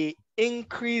the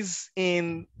increase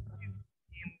in,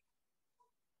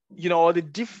 or the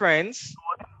difference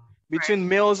between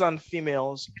males and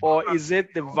females, or is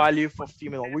it the value for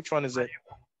female? Which one is it?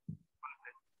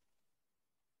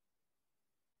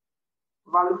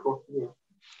 Value for female.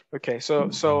 Okay, so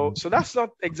that's not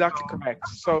exactly correct.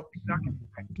 So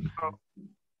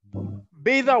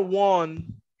beta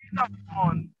 1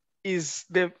 is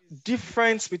the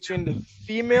difference between the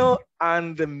female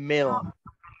and the male.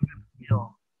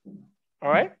 All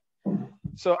right.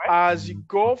 So as you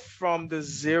go from the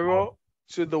 0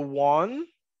 to the 1,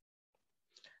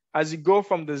 that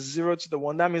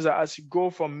means that as you go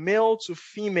from male to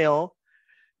female,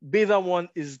 beta 1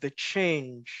 is the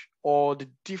change or the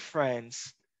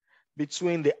difference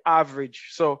between the average.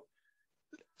 So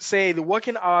say the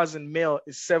working hours in male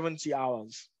is 70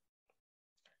 hours.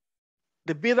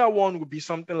 The beta 1 would be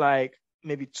something like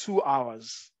maybe 2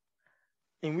 hours,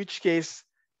 in which case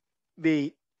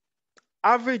the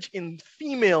average in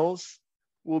females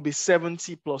will be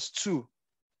 70 plus 2.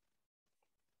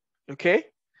 Okay,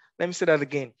 let me say that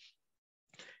again.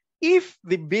 If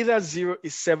the beta 0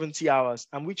 is 70 hours,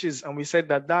 and we said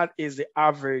that is the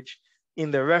average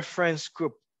in the reference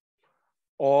group,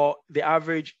 or the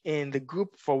average in the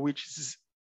group for which is,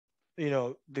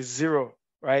 the 0,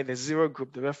 right? The 0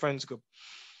 group, the reference group.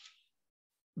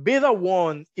 Beta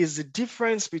 1 is the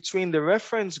difference between the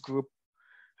reference group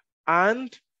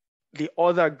and the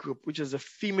other group, which is the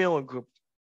female group,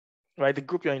 right? The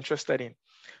group you're interested in.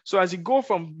 So as you go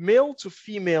from male to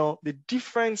female, the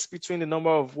difference between the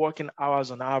number of working hours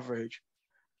on average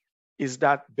is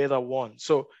that beta 1.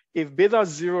 So if beta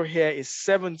 0 here is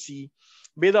 70,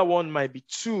 beta 1 might be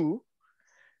 2,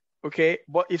 okay?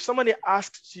 But if somebody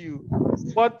asks you,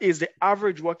 what is the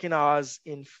average working hours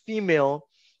in female,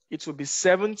 it will be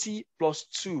 70 plus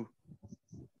 2.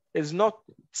 It's not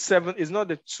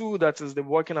the 2 that is the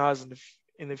working hours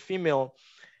in the female,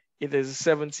 it is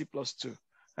 70 plus 2.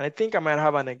 And I think I might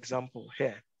have an example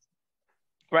here.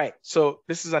 Right, so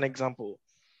this is an example.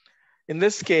 In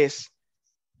this case,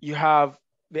 you have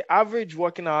the average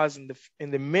working hours in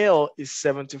the male is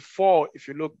 74. If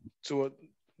you look to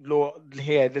lower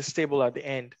here, this table at the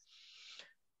end,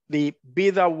 the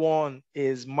beta 1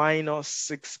 is minus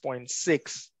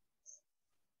 6.6.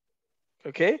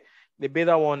 Okay, the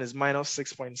beta 1 is minus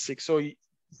 6.6. So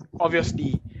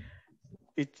obviously,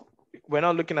 we're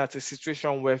not looking at a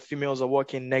situation where females are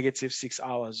working negative 6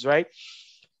 hours, right?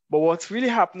 But what's really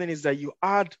happening is that you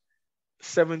add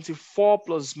 74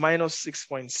 plus minus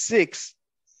 6.6,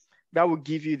 that will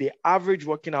give you the average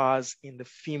working hours in the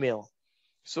female.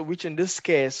 So which in this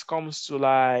case comes to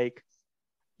like,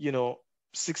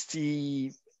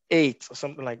 68 or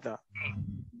something like that.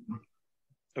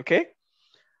 Okay,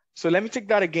 so let me take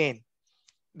that again.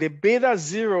 The beta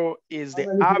 0 is the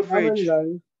average.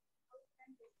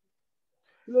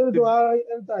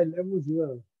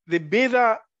 The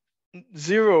beta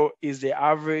 0 is the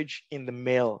average in the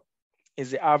male,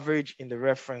 is the average in the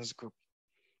reference group.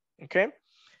 Okay,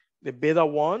 the beta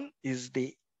 1 is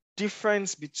the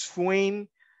difference between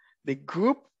the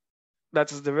group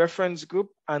that is the reference group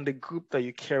and the group that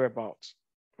you care about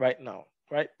right now,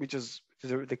 right? Which is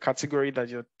the category that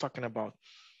you're talking about.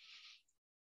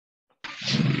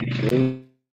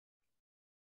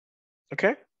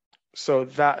 Okay, so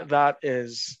that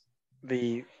is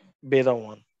the beta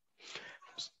 1.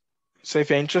 So if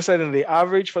you're interested in the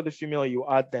average for the female, you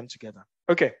add them together.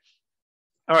 Okay,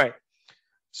 all right.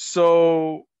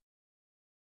 So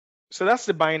that's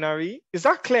the binary. Is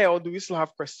that clear, or do we still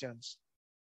have questions?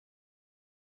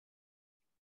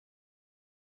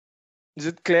 Is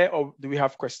it clear, or do we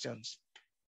have questions?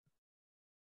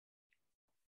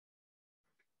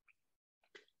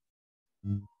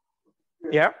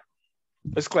 Yeah,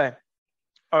 it's clear.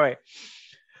 All right.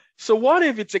 So what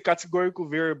if it's a categorical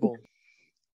variable?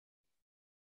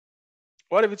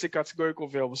 What if it's a categorical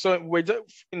variable? So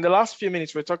in the last few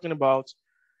minutes, we're talking about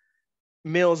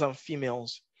males and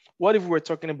females. What if we're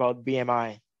talking about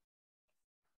BMI?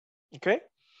 Okay.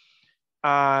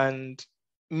 And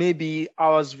maybe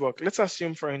hours work. Let's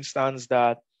assume, for instance,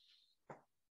 that,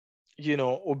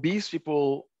 obese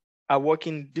people are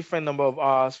working different number of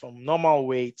hours from normal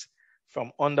weight,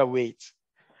 from underweight.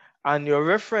 And your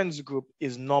reference group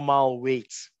is normal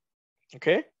weight.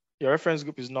 Okay. Your reference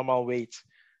group is normal weight.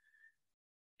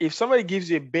 If somebody gives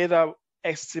you a beta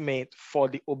estimate for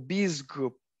the obese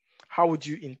group, how would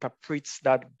you interpret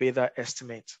that beta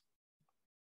estimate?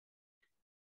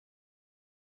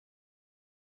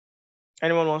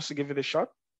 Anyone wants to give it a shot?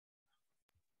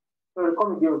 Sorry,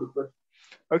 come again with the question.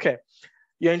 Okay.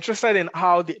 You're interested in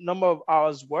how the number of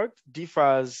hours worked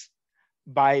differs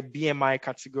by BMI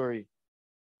category.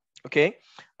 Okay,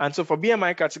 and so for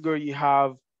BMI category, you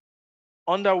have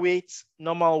underweight,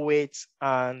 normal weight,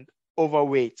 and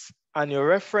overweight. And your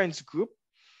reference group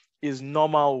is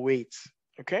normal weight.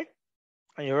 Okay,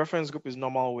 and your reference group is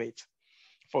normal weight.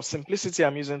 For simplicity,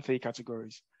 I'm using 3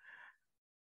 categories.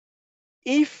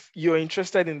 If you're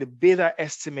interested in the beta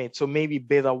estimate, so maybe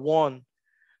beta 1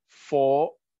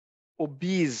 for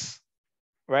obese,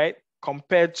 right,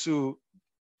 compared to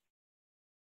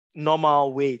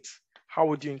normal weight, how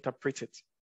would you interpret it?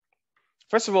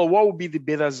 First of all, what would be the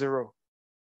beta 0?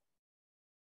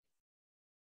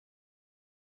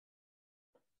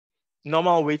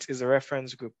 Normal weight is a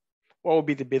reference group. What would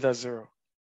be the beta 0?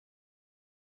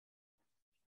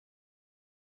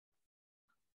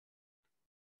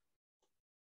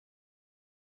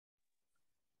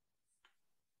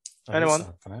 Anyone?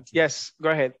 Yes,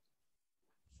 go ahead.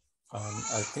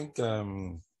 I think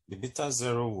the beta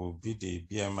 0 will be the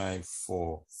BMI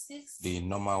for the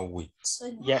normal weight.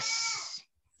 Yes,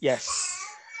 yes.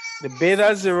 The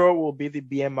beta 0 will be the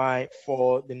BMI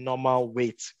for the normal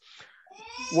weight.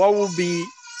 What will be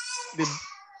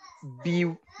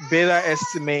the beta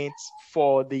estimate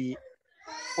for the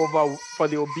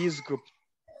obese group?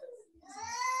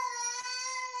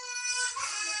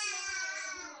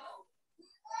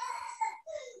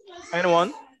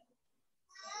 Anyone?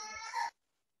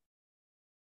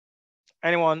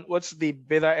 Anyone? What's the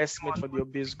beta estimate for the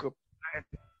obese group?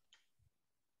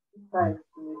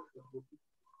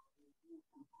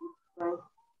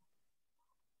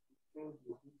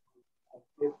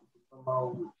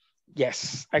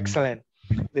 Yes, excellent.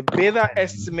 The beta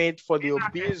estimate for the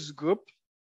obese group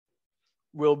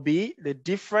will be the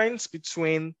difference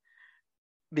between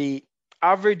the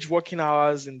average working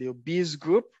hours in the obese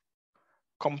group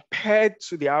compared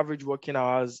to the average working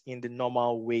hours in the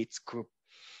normal weight group,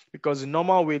 because the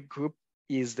normal weight group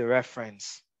is the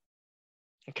reference.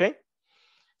 Okay,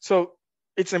 so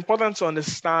it's important to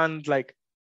understand like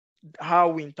how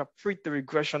we interpret the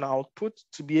regression output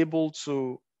to be able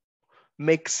to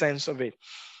make sense of it.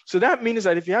 So that means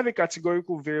that if you have a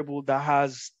categorical variable that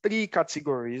has 3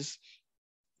 categories,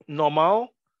 normal,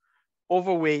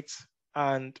 overweight,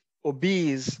 and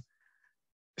obese,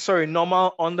 sorry,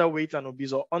 normal, underweight, and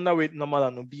obese, or underweight, normal,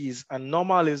 and obese, and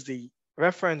normal is the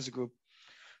reference group,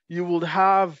 you will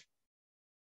have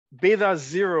beta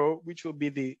 0, which will be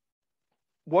the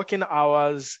working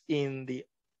hours in the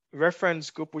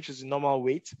reference group, which is the normal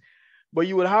weight, but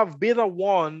you will have beta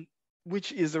 1,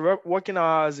 which is the working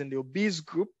hours in the obese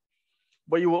group,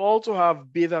 but you will also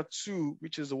have beta 2,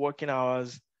 which is the working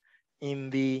hours in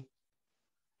the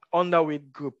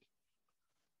underweight group.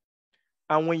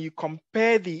 And when you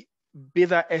compare the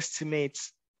beta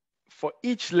estimates for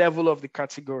each level of the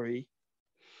category,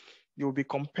 you'll be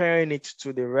comparing it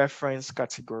to the reference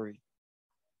category.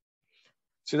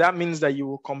 So that means that you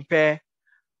will compare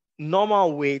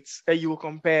normal weights, and you will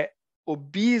compare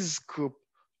obese group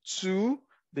to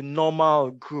the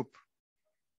normal group,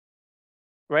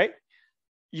 right?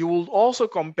 You will also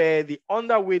compare the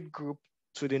underweight group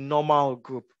to the normal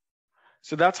group.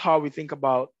 So that's how we think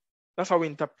about, that's how we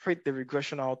interpret the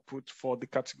regression output for the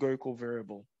categorical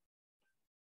variable.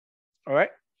 All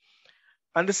right.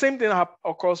 And the same thing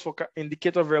occurs for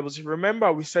indicator variables. If you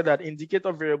remember, we said that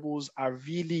indicator variables are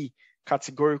really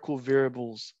categorical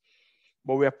variables,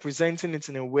 but we are presenting it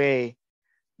in a way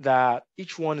that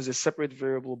each one is a separate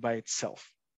variable by itself.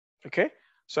 Okay,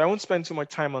 so I won't spend too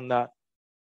much time on that.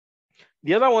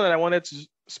 The other one that I wanted to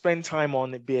spend time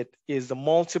on a bit is the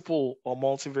multiple or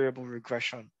multivariable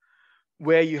regression,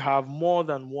 where you have more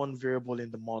than one variable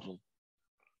in the model.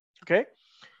 Okay,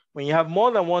 when you have more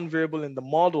than one variable in the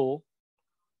model,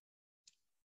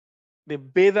 the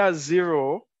beta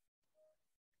 0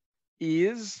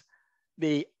 is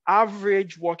the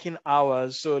average working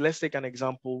hours. So let's take an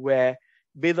example where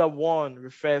beta 1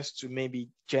 refers to maybe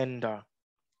gender,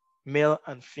 male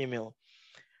and female,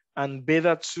 and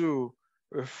beta 2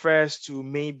 refers to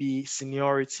maybe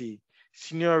seniority,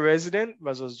 senior resident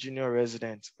versus junior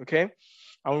resident, okay?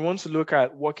 And we want to look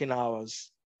at working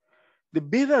hours. The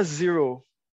beta 0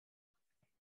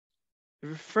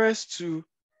 refers to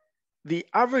the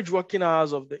average working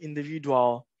hours of the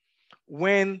individual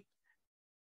when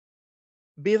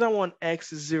beta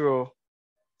 1x is 0,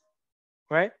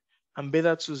 right? And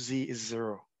beta 2z is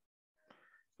 0.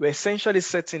 We're essentially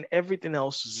setting everything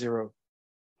else to 0.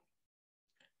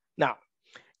 Now,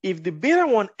 if the beta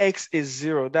 1x is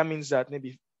 0, that means that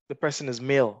maybe the person is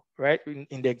male, right?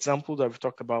 In the example that we've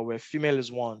talked about where female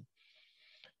is 1.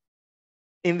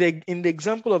 In the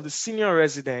example of the senior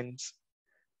resident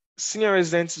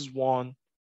is 1,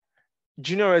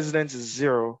 junior resident is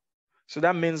 0. So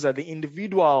that means that the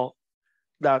individual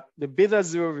that the beta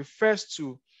 0 refers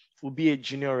to will be a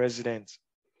junior resident.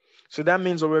 So that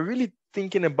means what we're really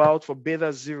thinking about for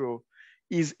beta 0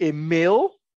 is a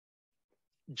male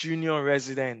junior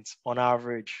resident on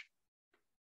average.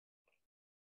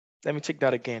 Let me take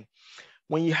that again.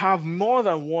 When you have more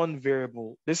than one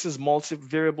variable, this is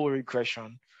multi-variable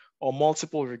regression or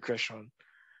multiple regression,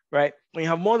 right? When you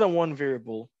have more than one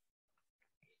variable,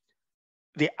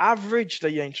 the average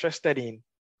that you're interested in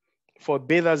for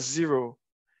beta 0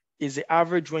 is the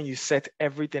average when you set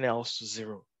everything else to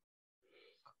 0.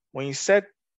 When you set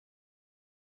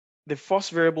the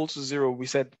first variable to 0, we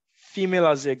said female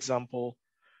as the example,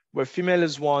 where female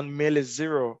is 1, male is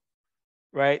 0,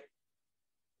 right?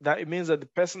 That it means that the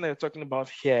person that you're talking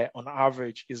about here on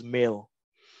average is male.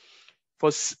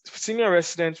 For senior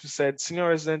residents, we said senior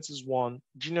resident is 1,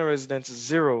 junior resident is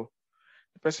 0.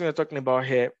 The person we're talking about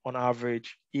here on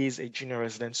average is a junior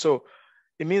resident. So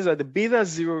it means that the beta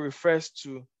 0 refers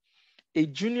to a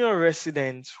junior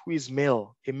resident who is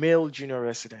male, a male junior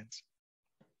resident.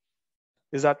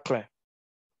 Is that clear?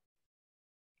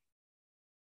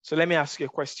 So let me ask you a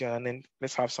question and then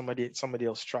let's have somebody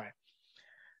else try.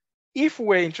 If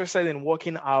we're interested in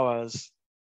working hours,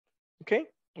 okay?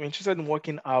 We're interested in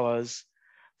working hours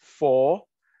for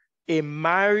a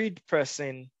married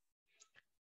person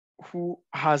who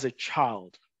has a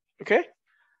child, okay?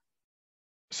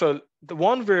 So the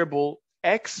one variable,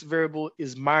 X variable,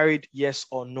 is married, yes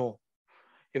or no.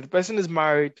 If the person is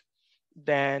married,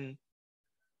 then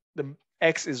the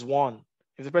X is 1.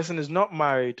 If the person is not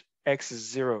married, X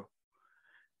is 0.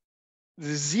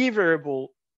 The Z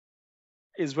variable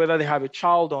is whether they have a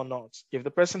child or not. If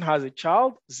the person has a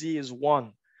child, Z is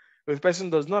 1. If the person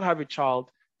does not have a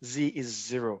child, Z is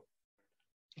 0.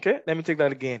 Okay, let me take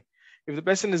that again. If the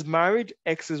person is married,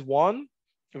 X is 1.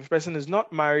 If the person is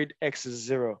not married, X is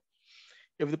 0.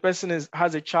 If the person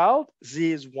has a child,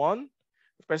 Z is 1. If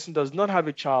the person does not have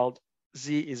a child,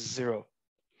 Z is 0.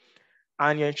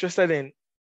 And you're interested in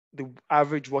the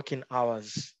average working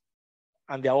hours,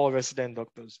 and they're all resident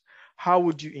doctors. How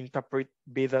would you interpret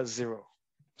beta 0?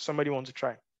 Somebody want to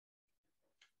try?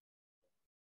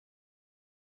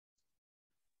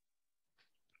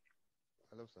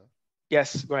 Hello, sir.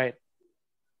 Yes, go ahead.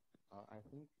 I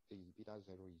think the beta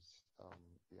 0 is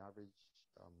the average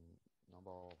number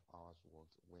of hours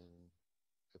worked when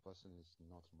the person is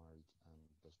not married and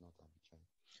does not have a child.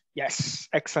 Yes,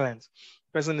 excellent.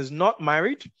 The person is not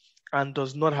married and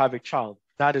does not have a child.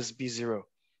 That is B0.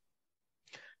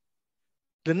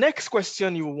 The next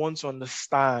question you want to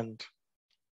understand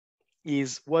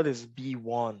is, what is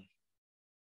B1?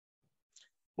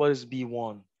 What is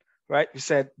B1, right? We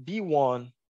said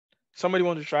B1, somebody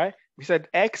want to try? We said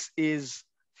X is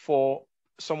for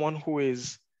someone who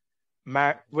is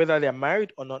married, whether they're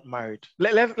married or not married.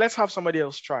 Let's have somebody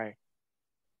else try.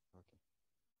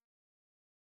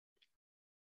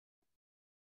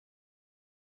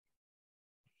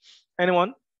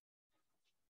 Anyone?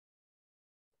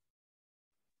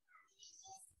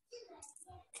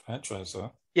 Can I try, sir?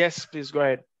 Yes, please go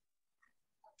ahead.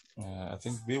 I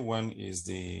think B1 is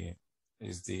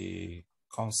the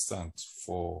constant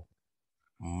for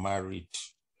married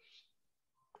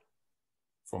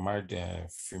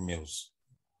females.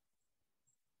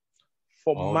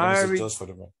 For married, just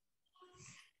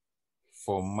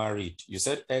for married. You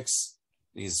said X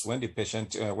is when the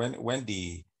patient when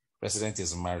the resident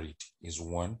is married is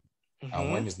 1,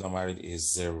 and when he's not married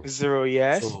is 0. 0,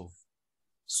 yes.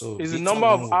 So is the number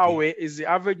of hours, is the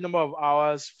average number of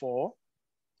hours for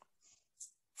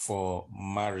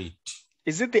married.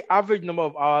 Is it the average number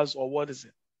of hours or what is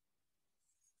it?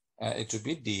 It would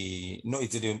be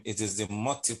it is the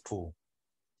multiple.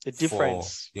 The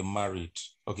difference. For the married.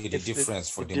 Okay, the difference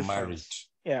for the married.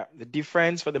 Yeah, the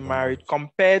difference for the married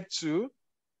compared to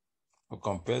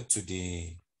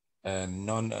the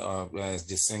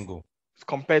the single.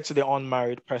 Compared to the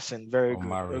unmarried person. Very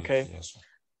good. Okay. Yes.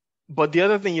 But the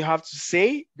other thing you have to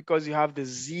say, because you have the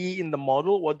Z in the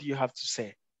model, what do you have to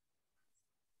say?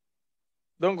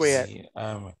 Don't go yet.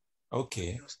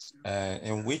 Okay.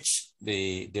 In which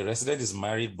the resident is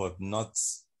married but not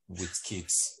with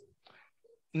kids.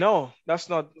 No, that's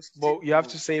not. But you have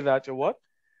to say that you're what?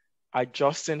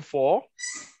 Adjusting for.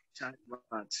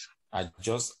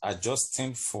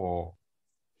 Adjusting for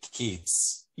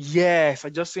kids. Yes,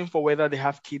 adjusting for whether they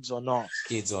have kids or not.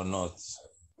 Kids or not.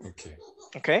 Okay.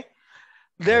 Okay.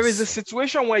 There is a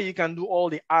situation where you can do all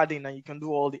the adding and you can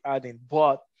do all the adding,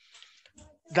 but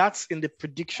that's in the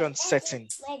prediction setting.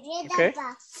 Okay.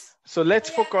 So let's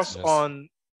focus on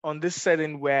this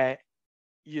setting where,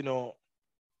 you know,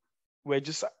 we're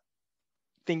just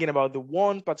thinking about the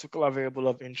one particular variable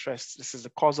of interest. This is the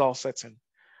causal setting,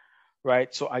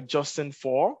 right? So adjusting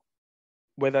for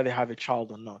whether they have a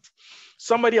child or not.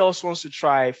 Somebody else wants to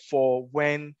try for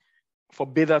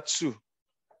beta 2.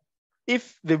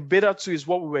 If the beta 2 is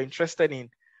what we were interested in,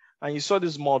 and you saw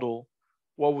this model,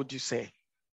 what would you say?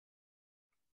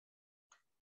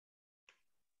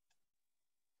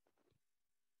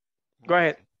 Go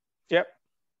ahead. Yep.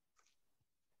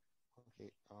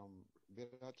 Okay.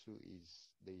 Beta 2 is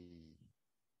the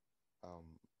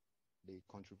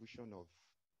contribution of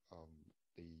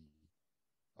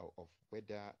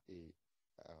whether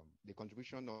the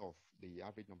contribution of the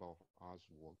average number of hours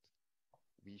worked,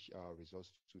 which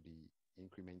results to the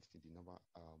increment in the number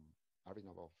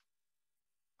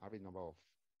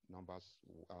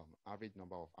average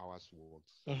number of hours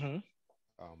worked. Mm-hmm.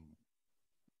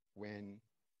 When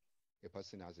a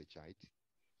person has a child,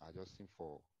 adjusting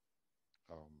for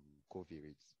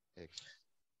covariate X.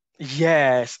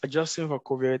 Yes, adjusting for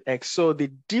covariate X. So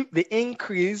the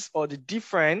increase or the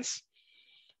difference,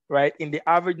 right, in the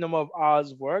average number of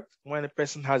hours worked when a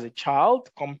person has a child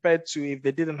compared to if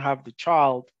they didn't have the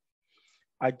child,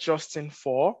 adjusting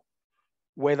for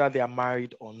whether they are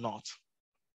married or not.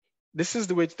 This is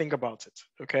the way to think about it,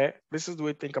 okay? This is the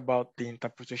way to think about the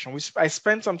interpretation. I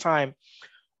spent some time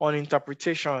on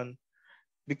interpretation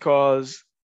because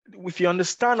if you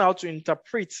understand how to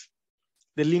interpret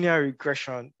the linear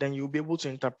regression, then you'll be able to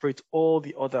interpret all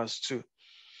the others too.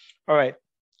 All right,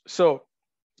 so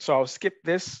I'll skip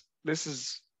this.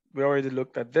 We already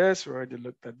looked at this, and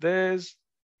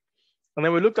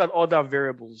then we looked at other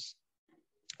variables,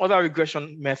 other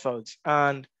regression methods.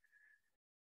 And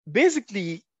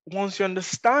basically, once you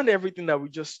understand everything that we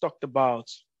just talked about,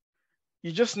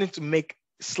 you just need to make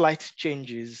slight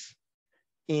changes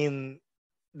in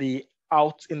the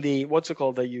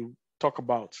that you talk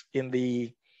about, in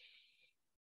the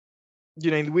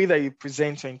way that you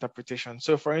present your interpretation.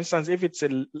 So for instance, if it's a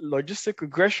logistic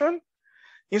regression,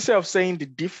 instead of saying the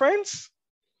difference,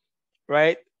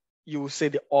 right, you will say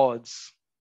the odds.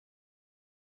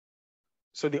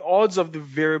 So the odds of the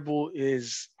variable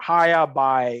is higher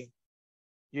by,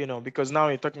 because now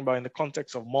you're talking about in the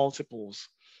context of multiples.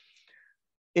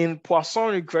 In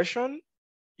Poisson regression,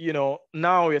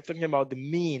 now we're talking about the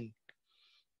mean,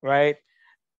 right?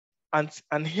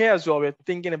 And here as well, we're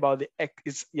thinking about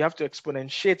you have to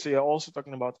exponentiate, so you're also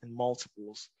talking about in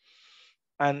multiples.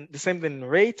 And the same thing in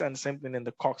rate and the same thing in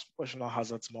the Cox proportional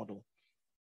hazards model.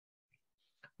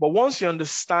 But once you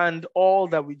understand all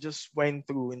that we just went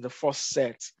through in the first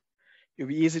set, it'll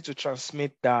be easy to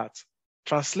translate that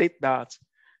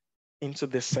into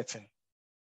this setting.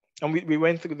 And we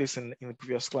went through this in the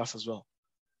previous class as well.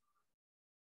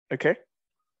 Okay.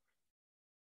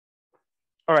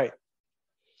 All right.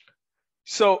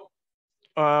 So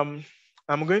I'm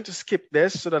going to skip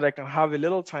this so that I can have a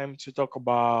little time to talk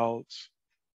about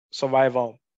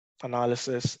survival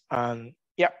analysis. And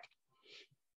yeah.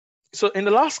 So in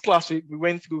the last class, we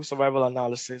went through survival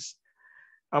analysis,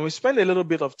 and we spent a little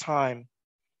bit of time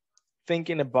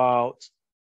thinking about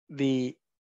the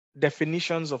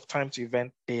definitions of time to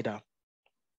event data.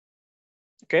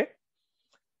 Okay.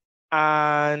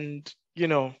 And,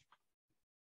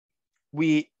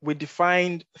 we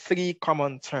defined 3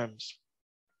 common terms.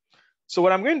 So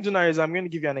what I'm going to do now is I'm going to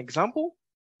give you an example.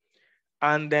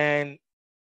 And then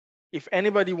if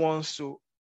anybody wants to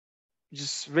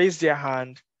just raise their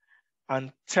hand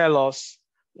and tell us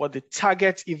what the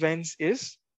target event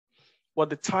is, what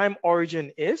the time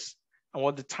origin is, and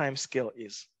what the time scale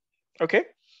is. Okay?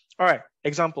 All right,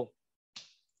 example.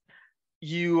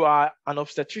 You are an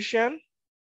obstetrician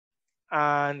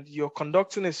and you're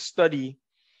conducting a study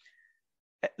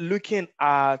looking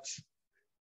at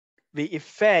the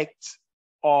effect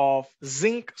of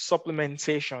zinc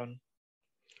supplementation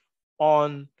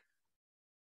on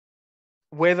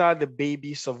whether the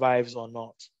baby survives or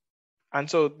not. And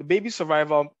so the baby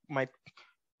survival might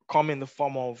come in the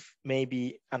form of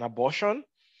maybe an abortion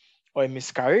or a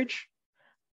miscarriage,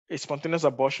 a spontaneous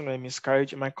abortion or a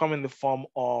miscarriage. It might come in the form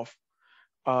of,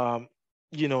 a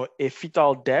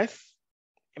fetal death.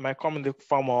 It might come in the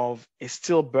form of a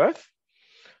stillbirth,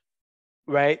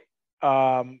 right?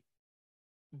 But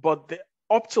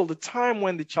up till the time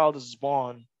when the child is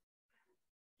born,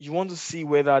 you want to see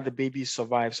whether the baby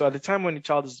survives. So at the time when the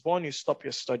child is born, you stop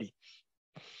your study.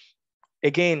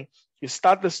 Again, you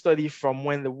start the study from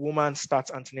when the woman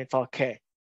starts antenatal care.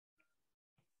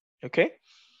 Okay?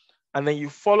 And then you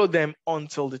follow them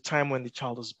until the time when the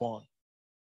child is born.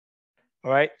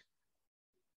 All right?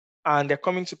 And they're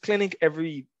coming to clinic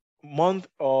every month,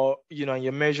 or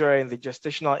you're measuring the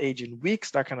gestational age in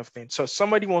weeks, that kind of thing. So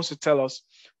somebody wants to tell us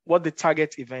what the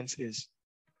target event is.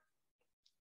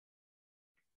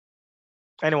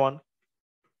 Anyone?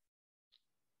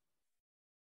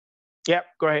 Yeah,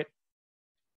 go ahead.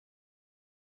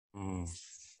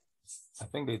 I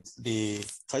think that the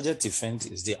target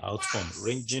event is the outcome,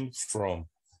 ranging from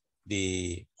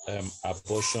the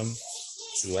abortion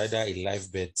to either a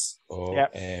live birth or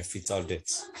a fetal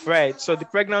death. Right. So the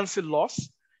pregnancy loss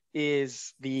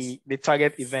is the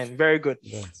target event. Very good.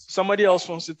 Yes. Somebody else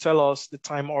wants to tell us the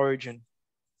time origin.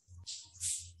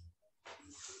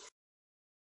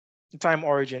 The time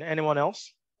origin. Anyone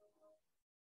else?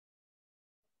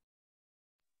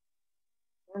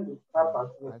 The starts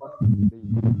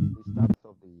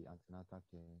of the antenatal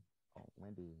care,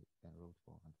 when they enrolled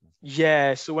for antenatal.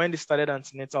 Yeah, so when they started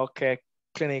antenatal care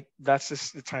clinic, that's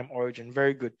just the time origin.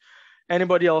 Very good.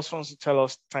 Anybody else wants to tell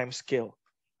us time scale?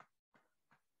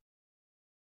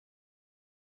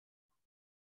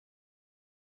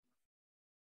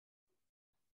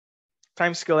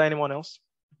 Time scale, anyone else?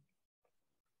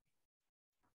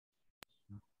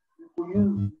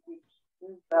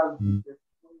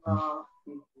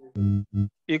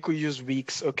 You could use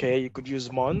weeks, okay. You could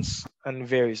use months, and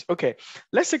varies. Okay,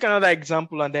 let's take another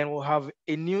example, and then we'll have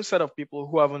a new set of people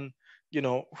who haven't,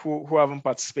 who haven't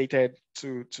participated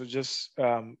to just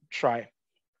try.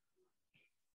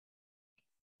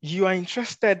 You are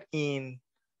interested in,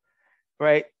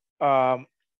 right? You are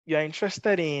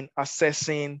interested in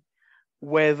assessing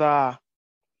whether.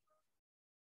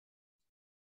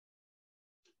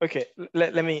 Okay,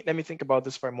 let me think about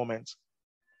this for a moment.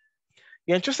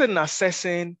 You're interested in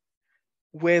assessing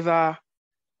whether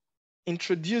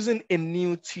introducing a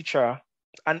new teacher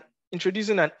and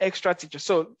introducing an extra teacher.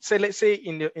 So let's say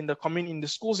in the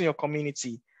schools in your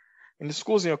community,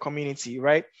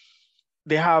 right?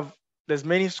 There's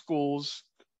many schools,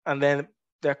 and then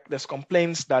there's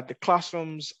complaints that the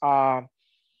classrooms are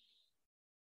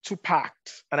too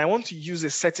packed. And I want to use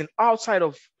a setting outside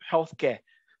of healthcare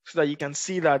so that you can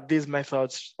see that these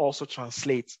methods also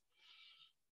translate.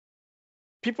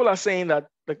 People are saying that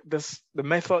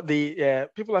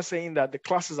people are saying that the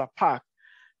classes are packed,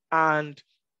 and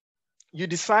you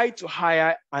decide to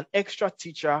hire an extra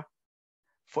teacher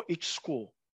for each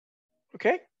school,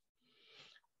 okay?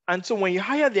 And so when you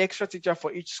hire the extra teacher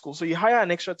for each school, so you hire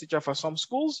an extra teacher for some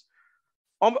schools,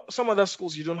 some other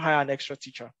schools you don't hire an extra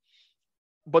teacher.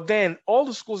 But then all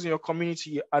the schools in your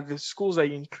community are the schools that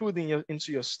you include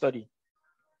into your study,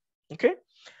 okay?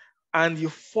 And you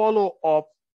follow up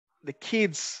the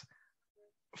kids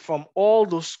from all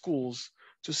those schools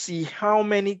to see how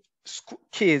many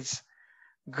kids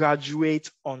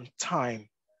graduate on time,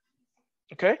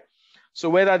 okay? So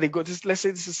whether they go, let's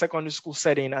say this is a secondary school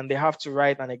setting and they have to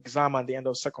write an exam at the end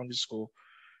of secondary school.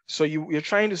 So you're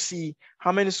trying to see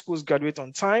how many schools graduate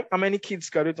on time, how many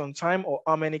kids graduate on time, or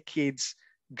how many kids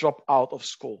drop out of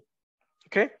school,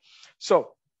 okay?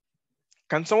 So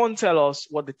can someone tell us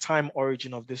what the time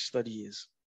origin of this study is?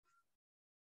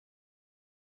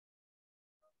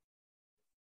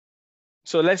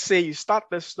 So let's say you start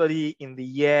the study in the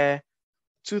year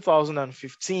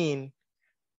 2015,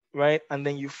 right? And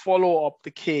then you follow up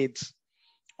the kids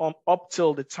up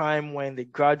till the time when they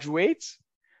graduate,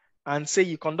 and say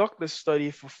you conduct the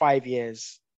study for 5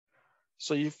 years.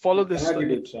 So you follow the study.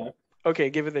 Give it a try? Okay,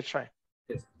 give it a try.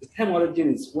 Yes. The time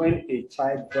origin is when a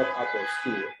child dropped out of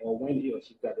school or when he or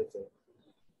she graduated.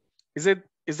 Is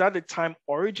that the time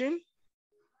origin?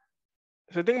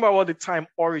 So think about what the time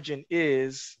origin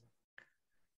is,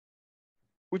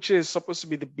 which is supposed to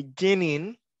be the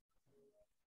beginning,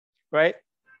 right?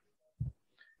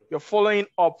 You're following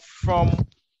up from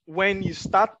when you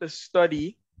start the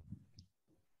study.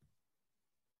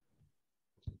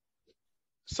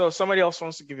 So somebody else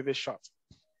wants to give you this shot.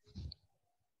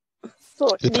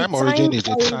 So the time origin is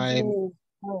the time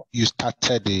you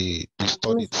started the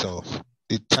study itself.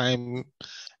 The time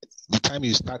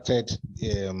you started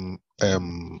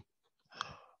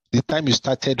the time you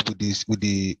started with this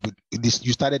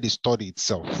you started the study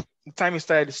itself. The time you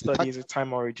started the study is the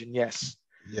time origin, yes.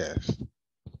 Yes.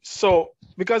 So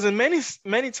because in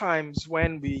many times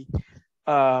when we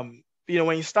when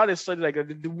you start a study like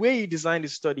that, the way you design the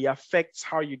study affects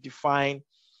how you define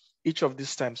each of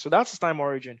these terms. So that's the time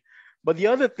origin. But the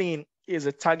other thing is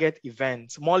a target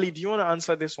event. Molly, do you want to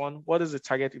answer this one? What is a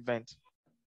target event?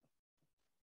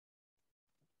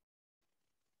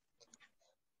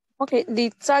 Okay,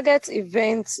 the target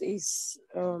event is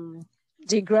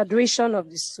the graduation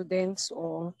of the students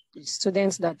or the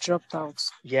students that dropped out.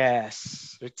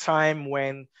 Yes, the time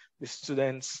when the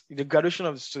students, the graduation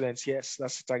of the students. Yes,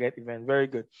 that's the target event. Very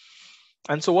good.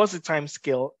 And so what's the time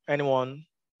scale? Anyone?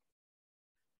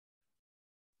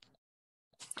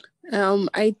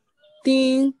 I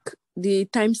think the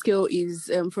time scale is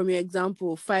from your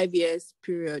example, 5 years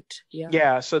period.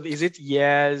 Yeah. So is it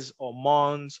years or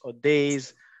months or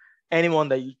days? Anyone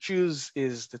that you choose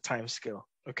is the time scale.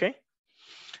 Okay.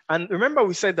 And remember,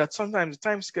 we said that sometimes the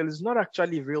time scale is not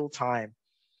actually real time.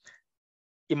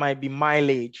 It might be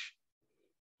mileage,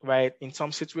 right? In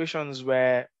some situations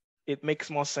where it makes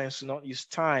more sense to not use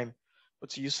time, but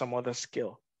to use some other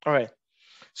scale. All right.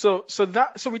 So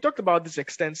we talked about this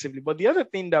extensively, but the other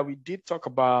thing that we did talk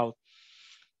about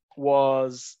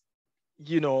was,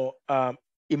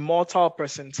 immortal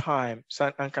present time.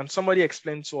 So, and can somebody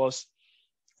explain to us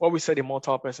what we said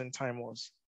immortal present time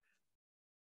was?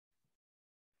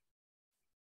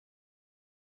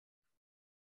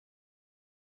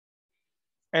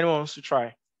 Anyone wants to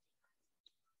try?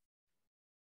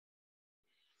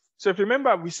 So if you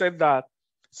remember, we said that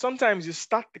sometimes you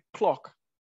start the clock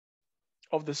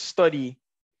of the study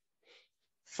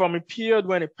from a period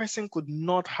when a person could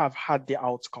not have had the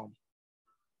outcome,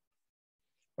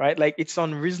 right? Like it's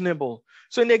unreasonable.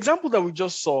 So in the example that we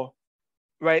just saw,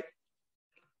 right,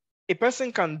 a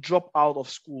person can drop out of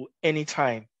school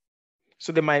anytime.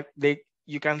 So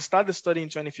you can start the study in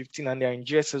 2015 and they're in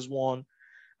GSS1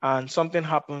 and something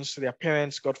happens to their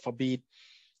parents, God forbid,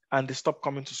 and they stop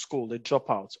coming to school, they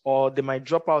drop out, or they might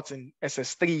drop out in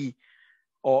SS3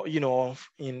 or, in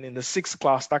the 6th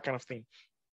class, that kind of thing.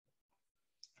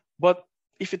 But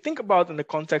if you think about in the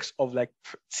context of like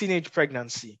teenage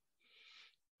pregnancy,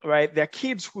 right? There are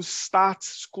kids who start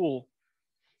school,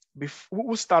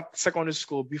 who start secondary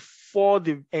school before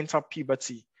they enter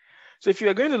puberty. So if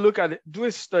you're going to look at it, do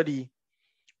a study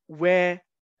where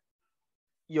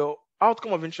your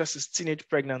outcome of interest is teenage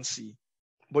pregnancy,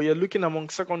 but you're looking among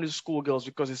secondary school girls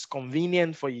because it's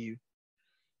convenient for you,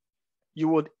 you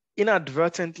would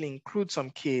inadvertently include some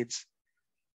kids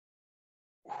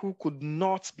who could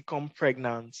not become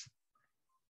pregnant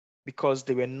because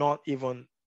they were not even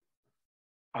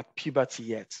at puberty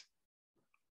yet.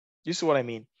 You see what I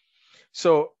mean?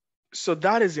 So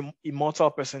that is immortal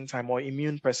present time or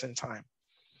immune present time.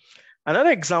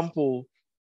 Another example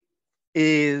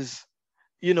is,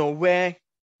 where,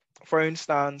 for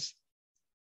instance,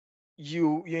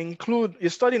 you're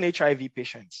studying HIV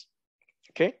patients,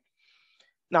 okay?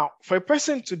 Now, for a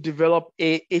person to develop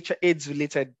a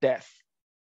AIDS-related death,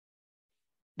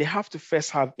 they have to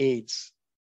first have AIDS.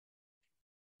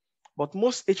 But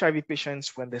most HIV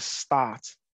patients, when they start,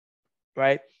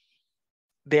 right,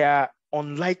 they are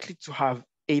unlikely to have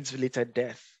AIDS-related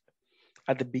death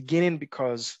at the beginning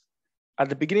because at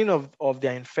the beginning of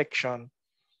their infection,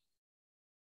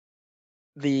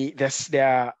 the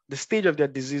stage of their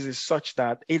disease is such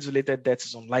that AIDS-related death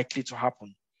is unlikely to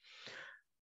happen.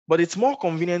 But it's more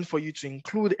convenient for you to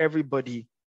include everybody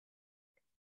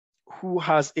who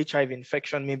has HIV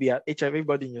infection, maybe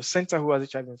everybody in your center who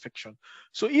has HIV infection.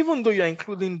 So even though you're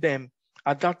including them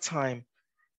at that time,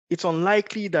 it's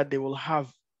unlikely that they will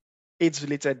have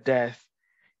AIDS-related death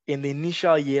in the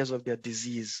initial years of their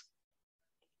disease.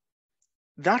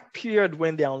 That period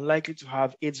when they're unlikely to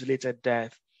have AIDS-related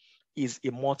death is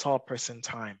immortal present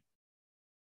time.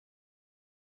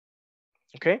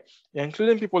 Okay? You're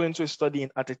including people into a study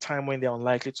at a time when they're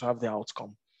unlikely to have the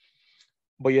outcome.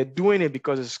 But you're doing it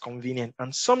because it's convenient.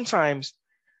 And sometimes,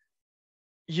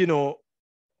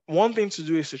 one thing to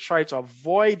do is to try to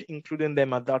avoid including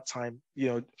them at that time.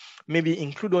 Maybe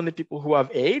include only people who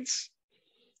have AIDS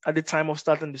at the time of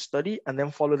starting the study and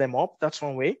then follow them up. That's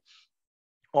one way.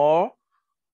 Or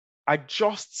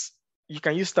adjust. You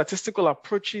can use statistical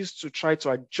approaches to try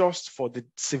to adjust for the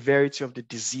severity of the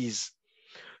disease.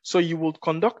 So you will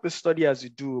conduct the study as you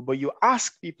do, but you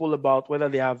ask people about whether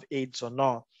they have AIDS or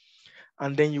not.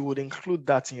 And then you would include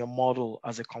that in your model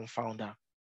as a confounder.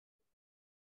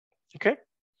 Okay?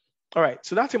 All right,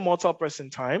 so that's immortal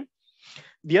present time.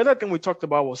 The other thing we talked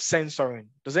about was censoring.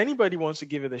 Does anybody want to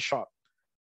give it a shot?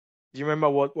 Do you remember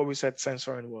what we said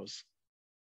censoring was?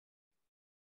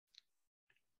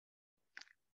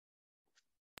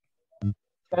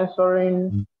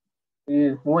 Censoring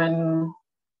is when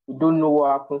we don't know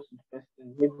what happens to the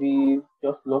person. Maybe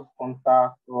just lost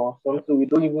contact or something. We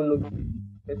don't even know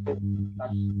the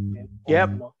person.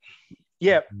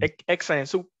 Yeah, excellent.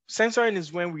 So censoring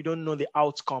is when we don't know the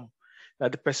outcome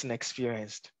that the person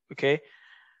experienced, okay?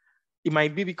 It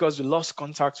might be because we lost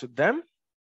contact with them,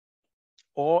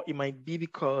 or it might be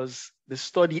because the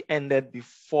study ended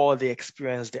before they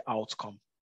experienced the outcome.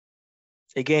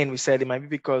 Again, we said it might be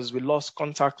because we lost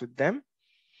contact with them,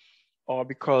 or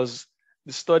because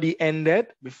the study ended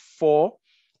before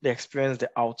they experienced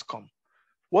the outcome.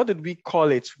 What did we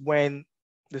call it when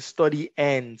the study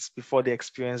ends before they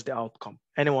experience the outcome?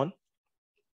 Anyone?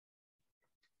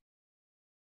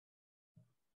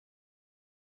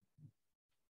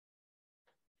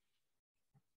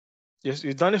 Yes,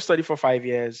 you've done a study for 5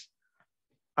 years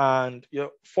and you're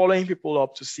following people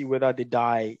up to see whether they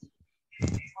die.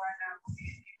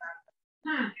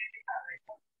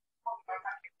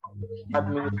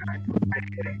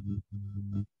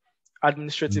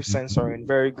 Administrative censoring,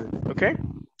 very good, okay?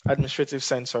 Administrative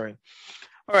censoring.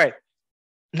 All right,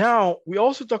 now we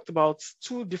also talked about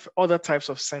two different other types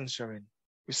of censoring.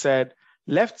 We said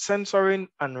left censoring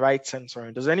and right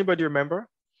censoring. Does anybody remember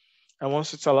and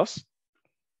wants to tell us?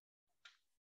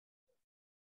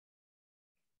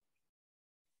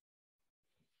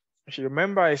 If you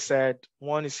remember, I said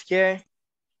one is here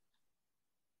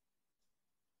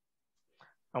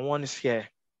and one is here.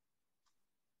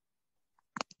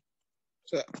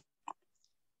 So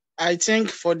I think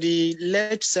for the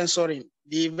left censoring,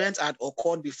 the event had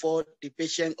occurred before the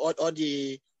patient or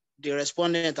the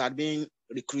respondent had been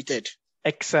recruited.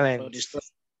 Excellent.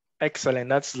 Excellent.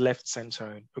 That's left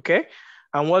censoring. Okay.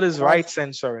 And what is right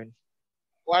censoring?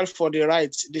 While for the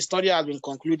right, the study has been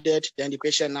concluded, then the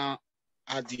patient now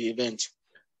at the event.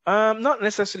 Not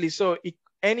necessarily. So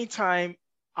anytime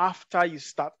after you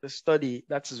start the study,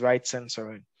 that is right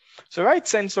censoring. So right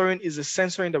censoring is the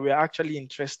censoring that we're actually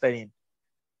interested in.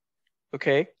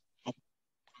 Okay.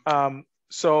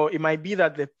 So it might be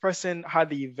that the person had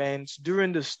the event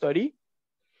during the study,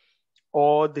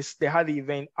 or they had the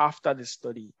event after the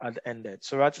study had ended.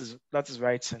 So that is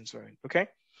right censoring. Okay.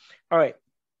 All right.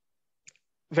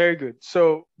 Very good.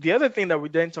 So the other thing that we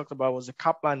then talked about was the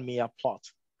Kaplan-Meier plot.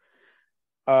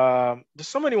 Does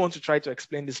somebody want to try to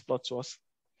explain this plot to us?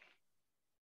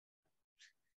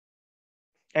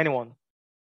 Anyone?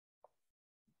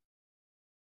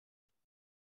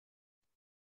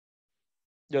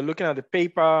 You're looking at the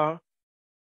paper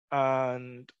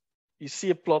and you see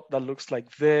a plot that looks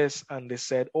like this, and they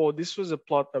said, oh, this was a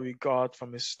plot that we got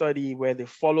from a study where they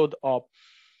followed up,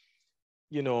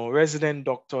 resident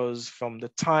doctors from the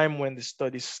time when the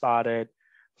study started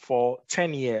for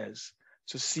 10 years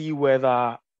to see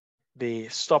whether they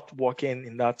stopped working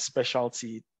in that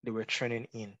specialty they were training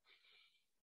in.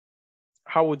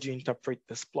 How would you interpret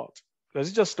this plot? Does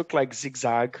it just look like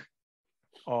zigzag?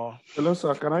 Or... Hello,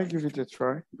 sir. Can I give it a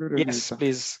try? Good evening, yes, sir.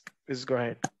 please go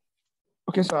ahead.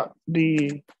 Okay, sir.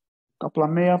 The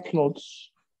Kaplan-Meier plots,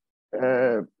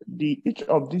 each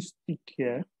of these stick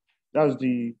here, that's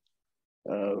the,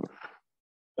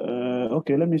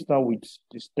 okay, let me start with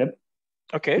the step.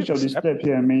 Okay. Each of the step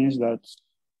here means that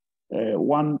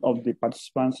one of the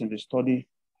participants in the study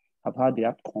have had the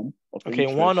outcome of okay,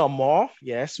 interest. One or more,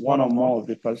 yes. One or more of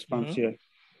the participants here.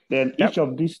 Then each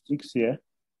of these sticks here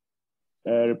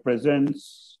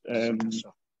represents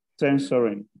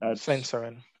censoring.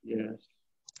 Censoring. Yes.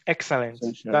 Excellent.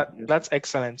 Yes. That's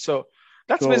excellent. So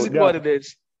that's basically what it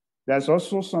is. There's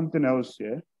also something else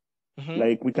here.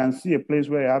 Like we can see a place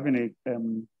where you're having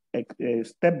a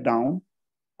step down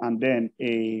and then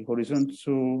a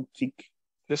horizontal tick.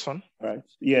 This one? Right.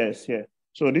 Yes, yeah.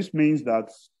 So this means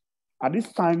that at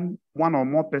this time, one or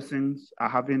more persons are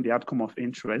having the outcome of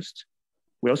interest.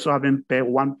 We're also having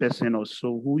one person or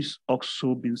so who is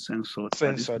also being censored.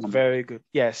 Censored. Very good.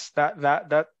 Yes,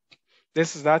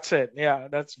 that's it. Yeah,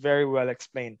 that's very well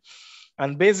explained.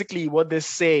 And basically what this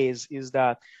says is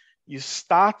that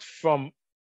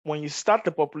when you start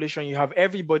the population, you have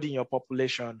everybody in your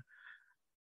population.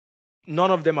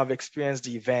 None of them have experienced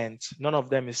the event. None of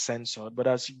them is censored. But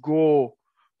as you go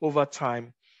over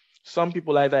time, some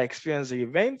people either experience the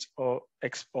event or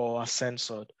are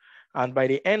censored. And by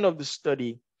the end of the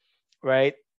study,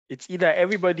 right, it's either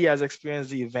everybody has experienced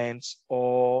the event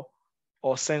or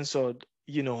censored,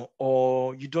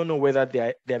 or you don't know whether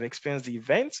they have experienced the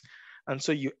event. And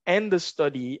so you end the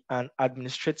study and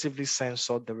administratively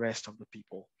censor the rest of the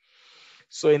people.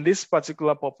 So in this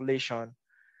particular population,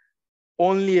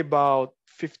 only about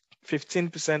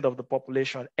 15% of the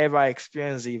population ever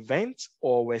experienced the event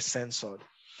or were censored.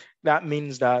 That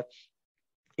means that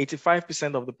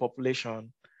 85% of the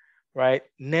population, right,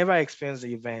 never experienced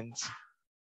the event.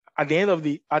 At the end of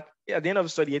the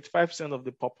study, 85% of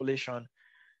the population,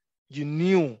 you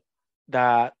knew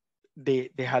that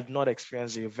they had not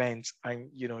experienced the event, and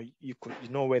you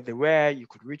know where they were, you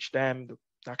could reach them,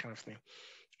 that kind of thing.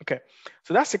 Okay,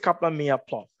 so that's the Kaplan-Meier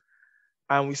plot.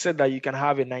 And we said that you can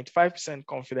have a 95%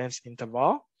 confidence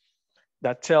interval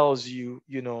that tells you,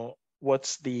 that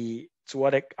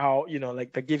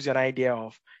gives you an idea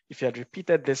of if you had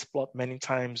repeated this plot many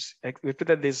times,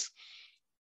 repeated this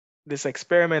this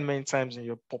experiment many times in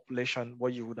your population,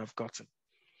 what you would have gotten.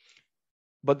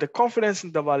 But the confidence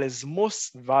interval is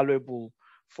most valuable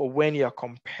for when you're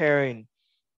comparing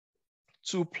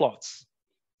two plots,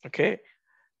 okay?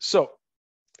 So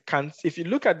if you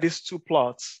look at these two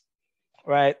plots,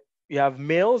 right, you have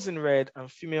males in red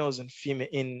and females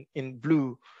in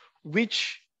blue.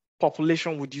 Which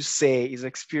population would you say is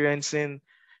experiencing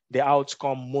the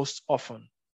outcome most often?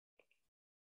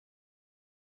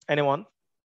 Anyone?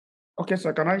 Okay,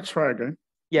 so can I try again?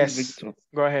 Yes,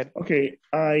 go ahead. Okay,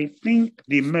 I think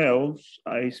the males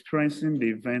are experiencing the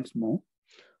event more.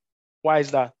 Why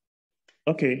is that?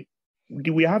 Okay,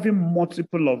 we're having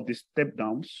multiple of the step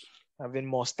downs. Having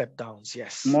more step downs,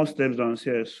 yes. More step downs,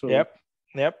 yes. So, yep.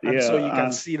 And yeah, so you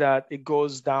can see that it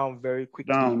goes down very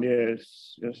quickly. Down,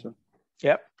 yes, sir.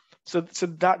 Yep. So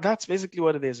that's basically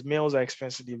what it is. Males are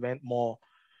experiencing the event more.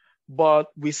 But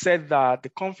we said that the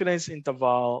confidence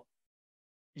interval,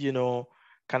 you know,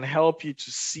 can help you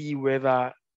to see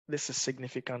whether this is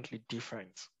significantly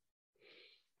different,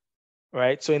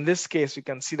 right? So in this case, we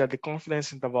can see that the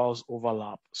confidence intervals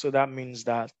overlap. So that means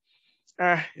that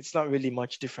it's not really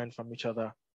much different from each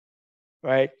other,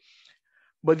 right?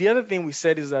 But the other thing we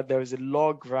said is that there is a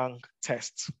log rank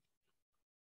test.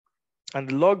 And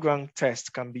the log rank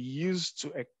test can be used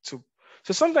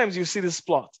so sometimes you see this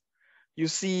plot, you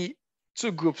see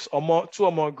two or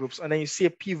more groups, and then you see a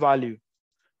p-value.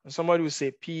 And somebody will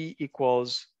say P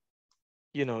equals,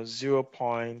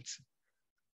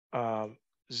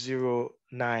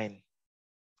 0.09.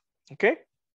 Okay?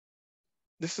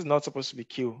 This is not supposed to be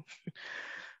Q.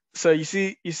 So you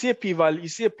see a p-value, you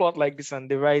see a plot like this, and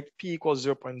they write P equals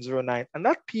 0.09. And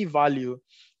that p-value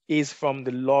is from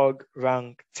the log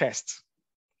rank test.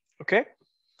 Okay?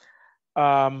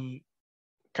 Can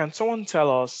someone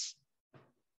tell us,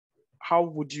 how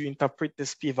would you interpret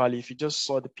this p-value if you just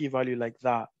saw the p-value like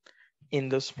that in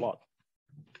this plot?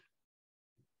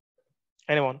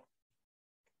 Anyone?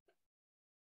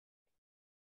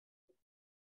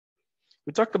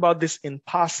 We talked about this in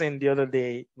passing the other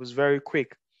day. It was very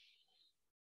quick.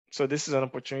 So this is an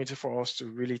opportunity for us to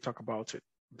really talk about it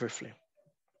briefly.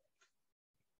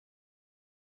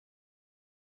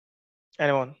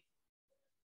 Anyone?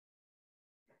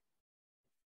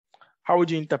 How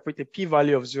would you interpret a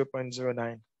p-value of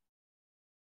 0.09?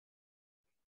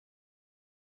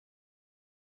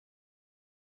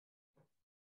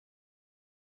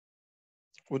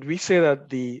 Would we say that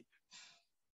the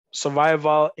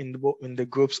survival in the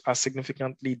groups are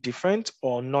significantly different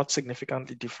or not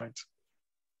significantly different?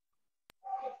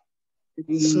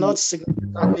 It's not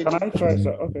significantly different. Can I try,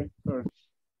 sir? Okay, sorry.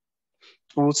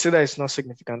 We would say that it's not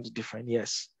significantly different,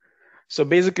 yes. So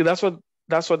basically that's what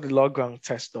the log rank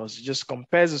test does. It just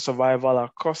compares the survival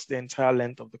across the entire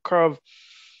length of the curve,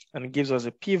 and it gives us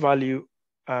a p-value.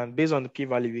 And based on the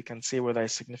p-value, we can say whether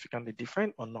it's significantly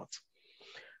different or not.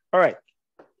 All right.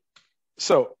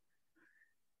 So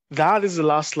that is the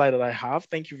last slide that I have.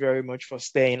 Thank you very much for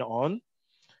staying on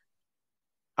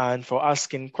and for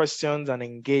asking questions and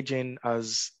engaging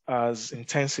as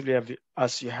intensively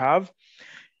as you have.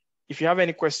 If you have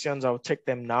any questions, I'll take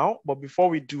them now. But before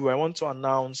we do, I want to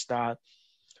announce that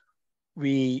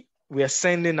we are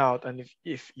sending out, and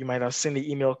if you might have seen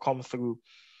the email come through,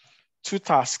 2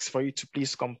 tasks for you to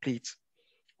please complete.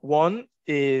 One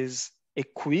is a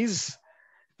quiz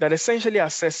that essentially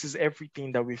assesses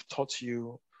everything that we've taught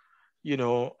you.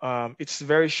 It's a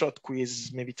very short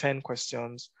quiz, maybe 10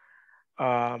 questions,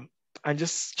 and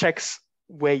just checks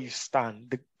where you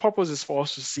stand. The purpose is for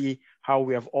us to see how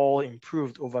we have all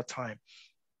improved over time,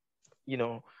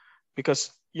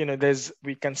 because we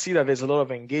can see that there's a lot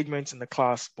of engagement in the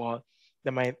class, but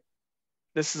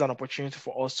this is an opportunity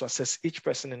for us to assess each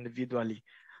person individually.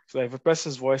 So if a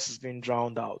person's voice is being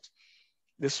drowned out,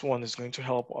 this one is going to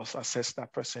help us assess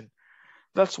that person.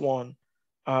 That's one.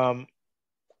 2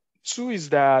 is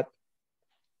that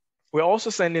we're also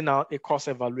sending out a course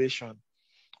evaluation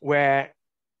where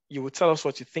you will tell us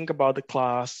what you think about the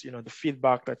class, the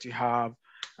feedback that you have.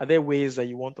 Are there ways that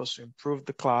you want us to improve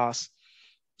the class?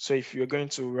 So if you're going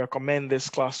to recommend this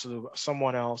class to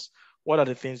someone else, what are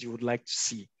the things you would like to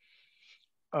see?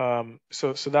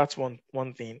 So that's one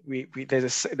thing. There's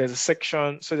a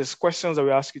section. So there's questions that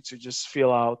we ask you to just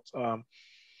fill out,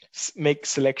 make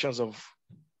selections of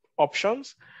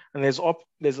options, and there's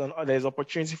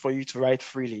opportunity for you to write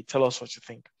freely. Tell us what you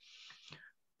think.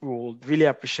 We would really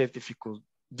appreciate if you could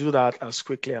do that as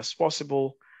quickly as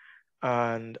possible,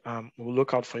 and we'll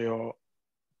look out for your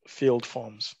filled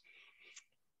forms.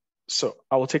 So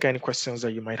I will take any questions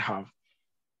that you might have.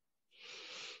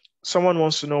 Someone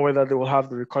wants to know whether they will have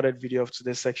the recorded video of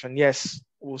today's section. Yes,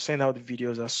 we'll send out the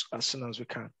videos as soon as we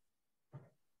can.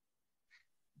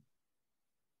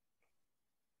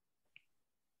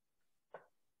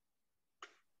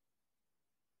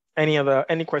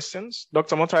 Any questions?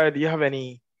 Dr. Motaya, do you have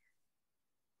any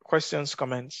questions,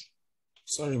 comments?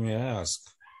 Sorry, may I ask?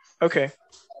 Okay.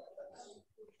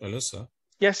 Hello, sir.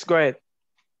 Yes, go ahead.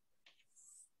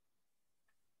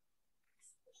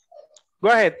 Go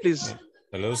ahead, please.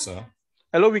 Hello, sir.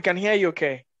 Hello, we can hear you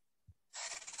okay.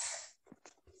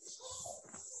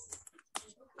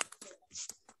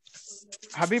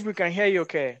 Habib, we can hear you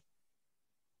okay.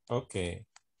 Okay.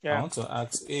 Yeah. I want to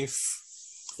ask if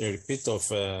a repeat of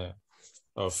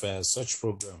such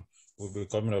program will be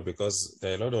coming up, because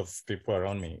there are a lot of people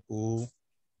around me who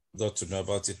got to know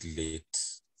about it late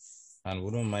and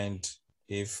wouldn't mind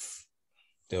if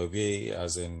there will be,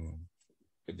 as in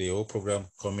the whole program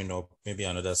coming up, maybe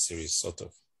another series, sort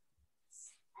of.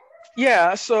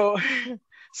 Yeah, so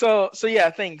yeah,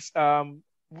 thanks.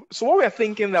 So what we're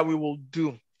thinking that we will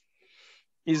do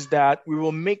is that we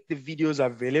will make the videos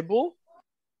available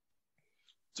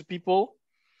to people,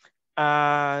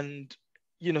 and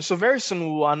so very soon we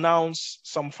will announce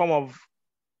some form of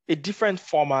a different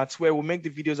format where we'll make the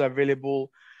videos available,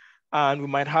 and we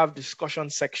might have discussion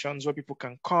sections where people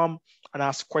can come and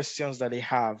ask questions that they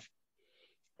have,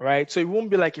 right? So it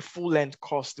won't be like a full-length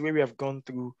course the way we have gone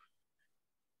through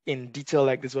in detail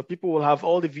like this, but people will have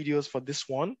all the videos for this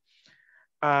one,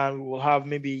 and we will have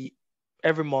maybe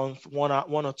every month 1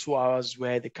 or 2 hours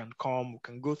where they can come, we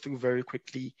can go through very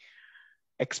quickly,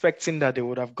 expecting that they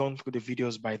would have gone through the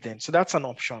videos by then. So that's an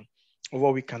option of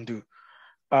what we can do.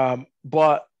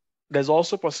 But there's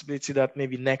also a possibility that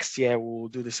maybe next year we'll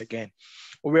do this again.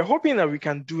 What we're hoping that we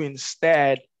can do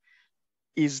instead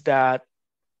is that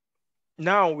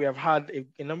now we have had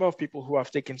a number of people who have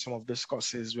taken some of these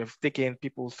courses. We've taken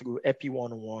people through EPI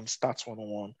 101, Stats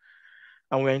 101,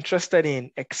 and we're interested in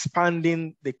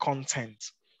expanding the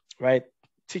content, right?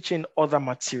 Teaching other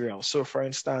materials. So for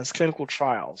instance, clinical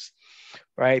trials,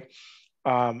 right?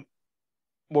 What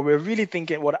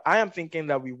I am thinking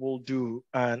that we will do,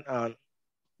 and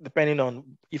depending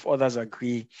on if others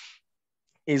agree,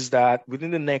 is that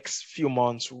within the next few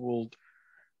months, we'll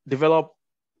develop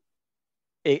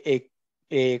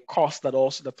a course that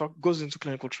goes into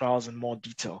clinical trials in more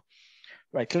detail,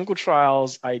 right? Clinical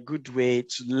trials are a good way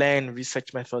to learn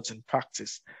research methods in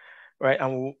practice, right?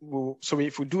 And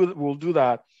we'll do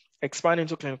that, expand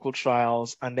into clinical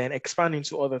trials, and then expand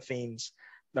into other things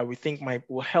that we think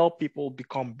will help people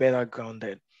become better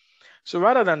grounded. So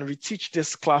rather than reteach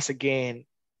this class again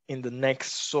in the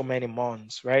next so many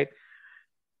months, right?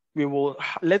 We will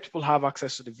let people have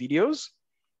access to the videos,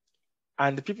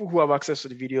 and the people who have access to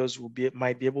the videos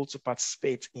might be able to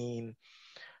participate in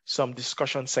some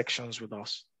discussion sections with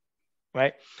us,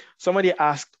 right? Somebody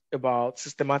asked about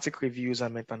systematic reviews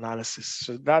and meta-analysis.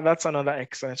 So that's another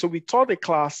excellent. So we taught a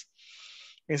class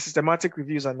in systematic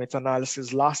reviews and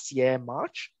meta-analysis last year,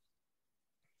 March.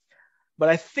 But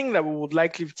I think that we would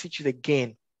likely teach it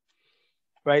again,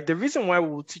 right? The reason why we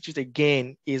will teach it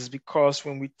again is because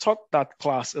when we taught that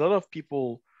class, a lot of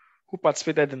people who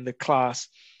participated in the class,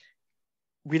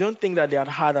 we don't think that they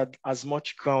had as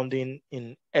much grounding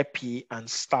in EPI and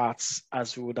stats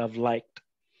as we would have liked,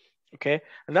 okay?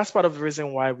 And that's part of the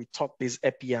reason why we taught these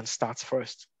EPI and stats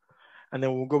first, and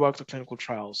then we'll go back to clinical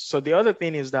trials. So the other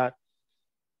thing is that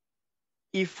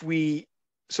we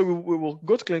will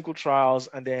go to clinical trials,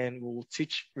 and then we'll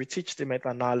reteach the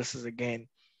meta-analysis again.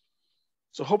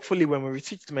 So hopefully when we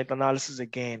reteach the meta-analysis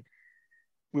again,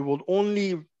 we will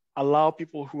only allow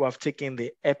people who have taken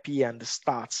the EPI and the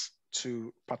stats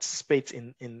to participate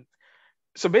in.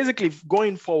 So basically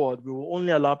going forward, we will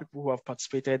only allow people who have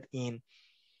participated in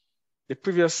the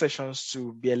previous sessions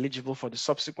to be eligible for the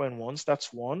subsequent ones.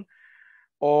 That's one.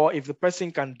 Or if the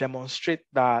person can demonstrate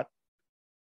that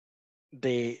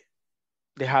they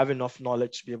have enough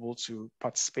knowledge to be able to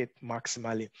participate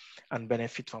maximally and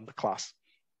benefit from the class.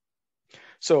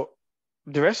 So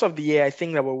the rest of the year, I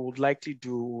think that what we would likely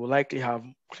do, we'll likely have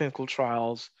clinical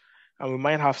trials, and we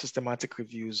might have systematic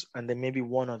reviews, and then maybe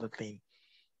one other thing.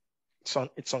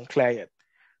 It's unclear yet,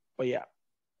 but yeah.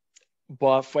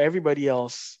 But for everybody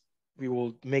else, we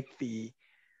will make the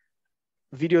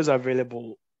videos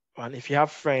available. And if you have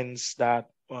friends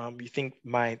that you think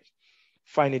might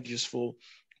find it useful,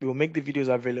 we will make the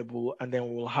videos available, and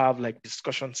then we'll have like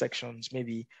discussion sections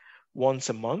maybe once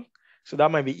a month. So that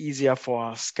might be easier for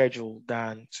our schedule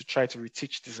than to try to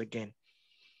reteach this again.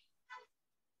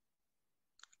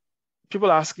 People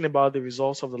are asking about the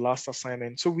results of the last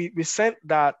assignment. So we sent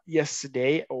that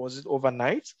yesterday, or was it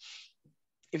overnight?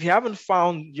 If you haven't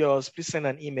found yours, please send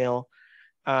an email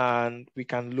and we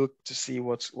can look to see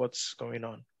what's going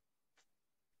on.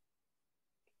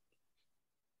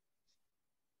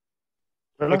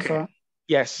 Hello, sir.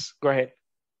 Yes, go ahead.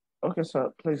 Okay,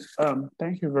 sir, please.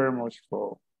 Thank you very much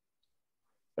for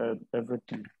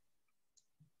everything.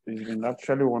 It's been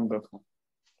actually wonderful.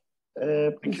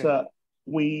 Please,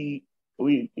 we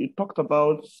talked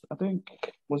about, I think,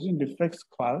 was in the first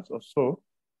class or so,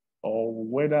 or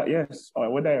whether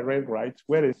I read right,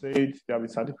 where they said there will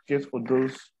be certificates for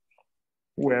those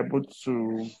who were able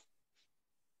to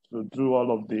do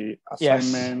all of the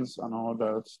assignments and all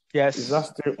that. Yes. Is that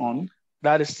still on?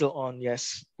 That is still on,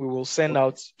 yes. We will send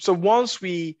out. So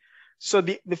the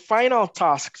final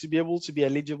task to be able to be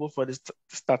eligible for the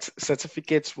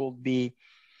certificates will be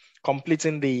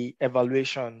completing the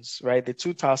evaluations, right? The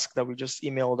 2 tasks that we just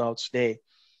emailed out today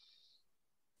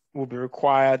will be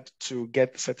required to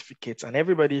get the certificates, and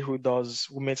everybody who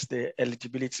meets the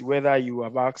eligibility, whether you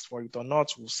have asked for it or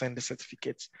not, will send the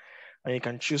certificates, and you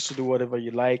can choose to do whatever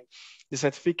you like. The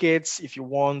certificates, if you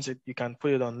want it, you can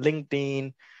put it on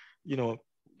LinkedIn, you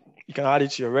can add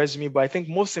it to your resume, but I think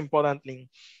most importantly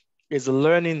is the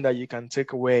learning that you can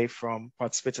take away from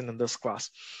participating in this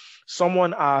class.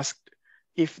 Someone asked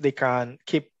if they can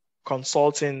keep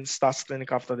consulting Stats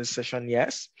Clinic after this session.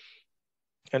 Yes.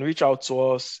 Can reach out to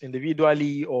us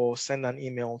individually or send an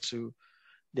email to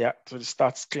the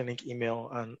Stats Clinic email,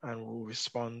 and we'll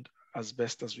respond as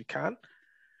best as we can.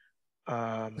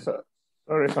 Sorry,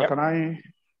 sir, can I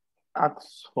ask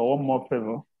for one more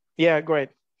favor? Yeah, great.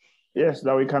 Yes,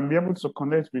 that we can be able to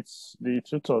connect with the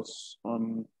tutors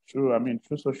through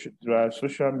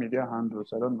social media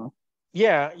handles. I don't know.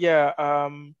 Yeah.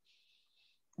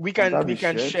 We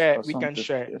can share.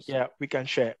 Yes. Yeah, we can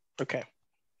share. Okay.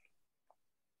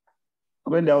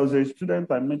 When there was a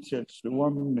student I met here, the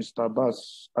one Mr.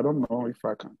 Bass, I don't know if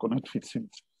I can connect with him.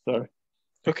 Sorry.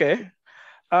 Okay.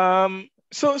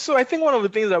 So I think one of the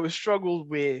things that we struggled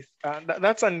with,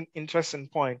 that's an interesting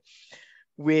point,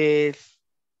 with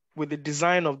the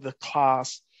design of the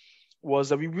class, was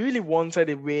that we really wanted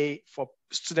a way for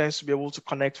students to be able to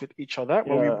connect with each other,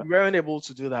 but we weren't able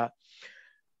to do that.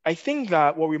 I think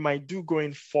that what we might do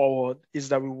going forward is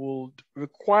that we will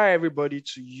require everybody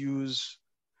to use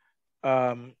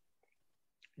Gmail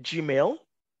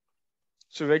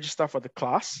to register for the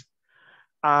class,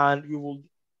 and we will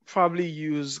probably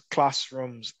use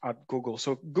Classrooms at Google.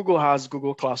 So Google has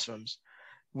Google Classrooms,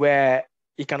 where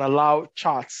it can allow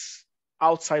chats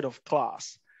outside of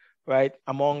class, right?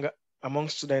 Among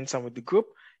students and with the group.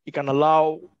 It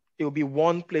will be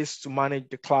one place to manage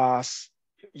the class.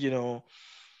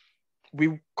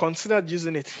 We considered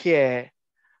using it here,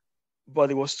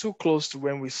 but it was too close to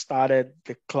when we started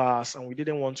the class, and we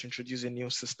didn't want to introduce a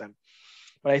new system.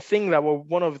 But I think that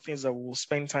one of the things that we'll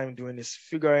spend time doing is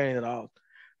figuring it out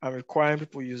and requiring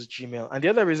people use Gmail. And the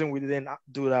other reason we didn't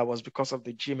do that was because of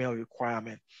the Gmail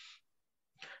requirement.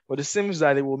 But it seems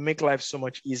that it will make life so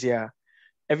much easier.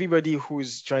 Everybody who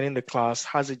is joining the class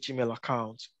has a Gmail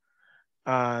account,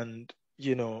 and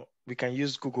we can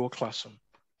use Google Classroom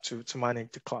to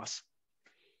manage the class.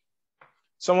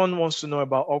 Someone wants to know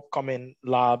about upcoming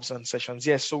labs and sessions.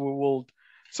 Yes, so we will.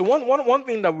 So one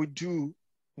thing that we do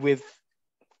with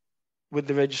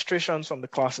the registrations from the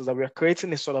classes, that we are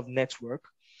creating a sort of network.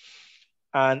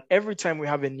 And every time we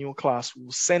have a new class,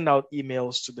 we'll send out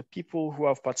emails to the people who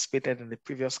have participated in the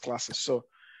previous classes. So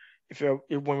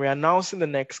when we're announcing the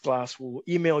next class, we'll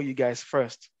email you guys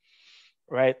first,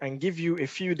 right? And give you a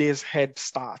few days head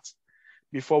start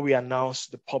before we announce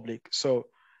to the public. So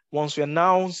once we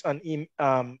announce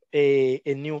a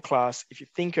new class, if you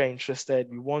think you're interested,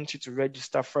 we want you to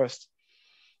register first.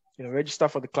 Register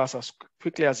for the class as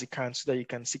quickly as you can, so that you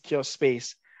can secure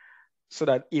space, so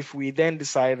that if we then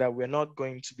decide that we're not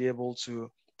going to be able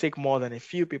to take more than a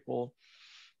few people,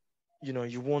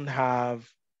 you won't have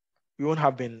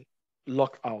been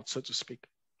locked out, so to speak.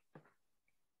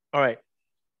 All right.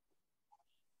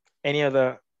 Any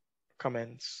other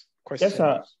comments, questions? Yes,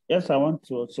 sir. Yes, I want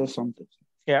to say something.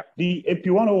 Yeah. The AP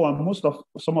 101,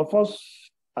 some of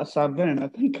us, some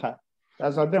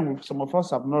of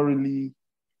us have not really,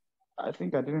 I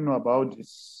think I didn't know about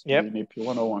this in AP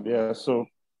 101. Yeah, so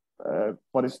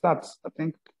for the stats, I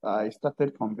think I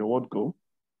started from the word go.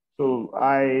 So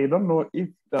I don't know if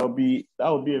that would be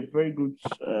a very good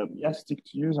yardstick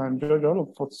to use and judge all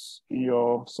of us in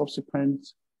your subsequent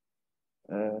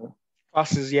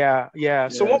classes. Yeah.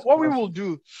 So what we will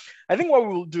do, I think what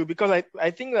we will do, because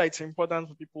I think that it's important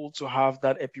for people to have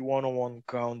that EP 101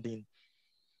 grounding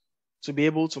to be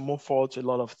able to move forward to a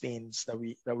lot of things that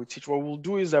we teach. What we'll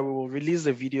do is that we will release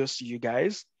the videos to you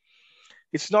guys.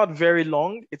 It's not very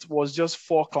long. It was just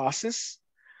 4 classes,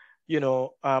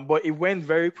 but it went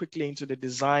very quickly into the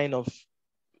design of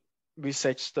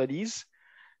research studies.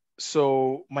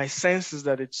 So my sense is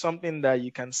that it's something that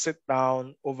you can sit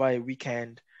down over a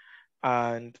weekend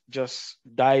and just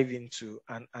dive into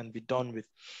and be done with.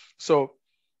 So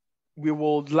we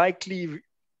will likely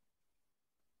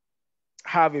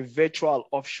have a virtual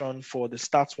option for the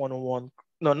Stats 101.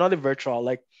 No, not a virtual,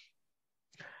 like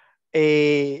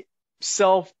a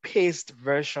self-paced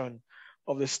version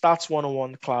of the Stats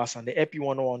 101 class and the Epi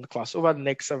 101 class. Over the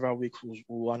next several weeks,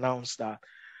 we'll announce that.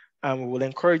 And we will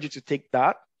encourage you to take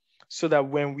that so that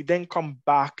when we then come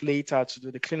back later to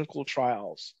do the clinical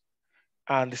trials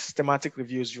and the systematic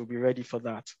reviews, you'll be ready for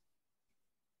that.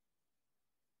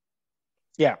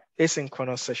 Yeah,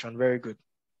 asynchronous session, very good.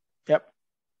 Yep.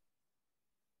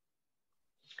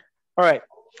 All right.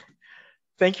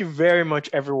 Thank you very much,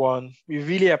 everyone. We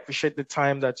really appreciate the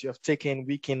time that you have taken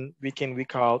week in,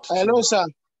 week out. Hello, sir.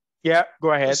 Yeah,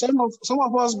 go ahead. Some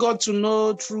of us got to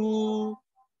know through,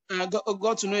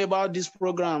 got to know about this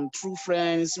program through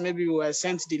friends. Maybe we were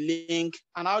sent the link.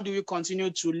 And how do we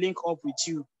continue to link up with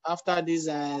you after this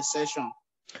session?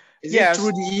 Is it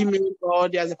through the email, or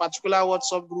there's a particular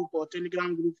WhatsApp group or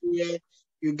Telegram group where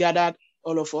you gathered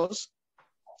all of us?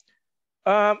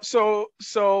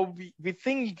 So we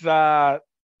think that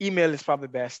email is probably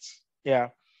best. Yeah.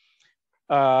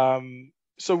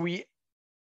 So we,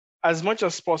 as much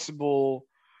as possible,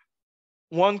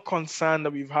 one concern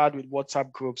that we've had with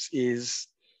WhatsApp groups is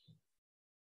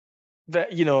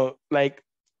that, like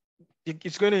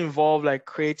it's going to involve like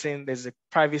creating, there's a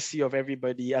privacy of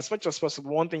everybody. As much as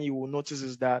possible, one thing you will notice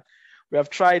is that we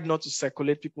have tried not to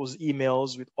circulate people's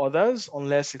emails with others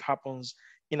unless it happens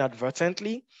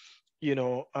inadvertently. We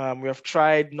have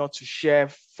tried not to share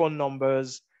phone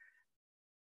numbers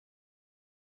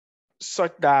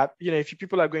such that, if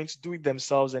people are going to do it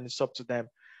themselves, then it's up to them.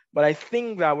 But I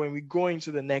think that when we go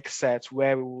into the next set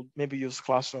where we will maybe use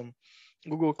Classroom,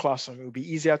 Google Classroom, it will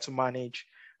be easier to manage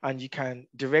and you can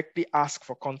directly ask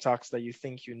for contacts that you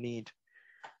think you need.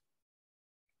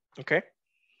 Okay.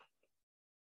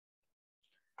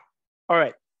 All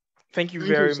right. Thank you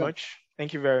very much.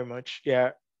 Thank you very much.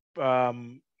 Yeah.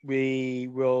 We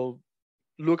will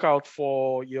look out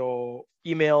for your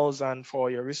emails and for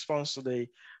your response to the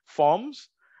forms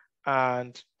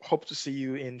and hope to see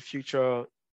you in future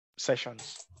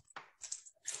sessions.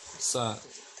 Sir,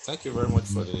 thank you very much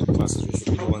for the classes. We should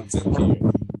really want to thank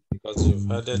you because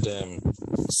you've added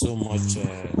so much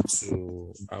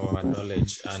to our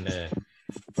knowledge, and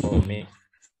for me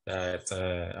that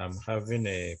I'm having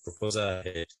a proposal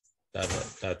ahead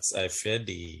that I fear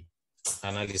the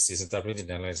analysis, interpreting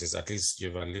the analysis, at least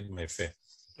you've allayed my fear.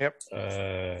 Yep.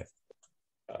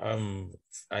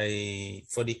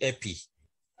 For the EPI,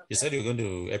 you said you're going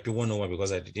to EPI 101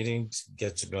 because I didn't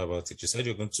get to know about it. You said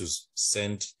you're going to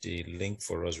send the link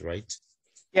for us, right?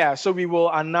 Yeah, so we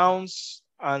will announce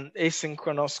an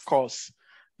asynchronous course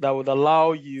that would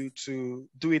allow you to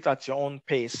do it at your own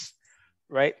pace,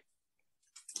 right?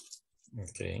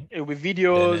 Okay. It will be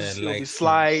videos, it will be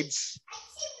slides.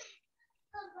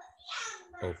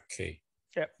 Okay.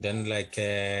 Yeah. Then,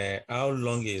 how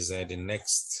long is the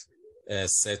next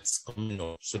set coming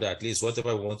up, so that at least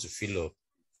whatever I want to fill up,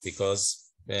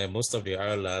 because most of the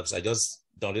IR labs, I just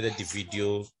downloaded the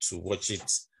video to watch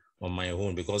it on my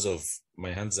own because of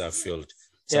my hands are filled.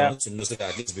 So I want to know so that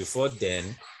at least before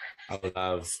then, I will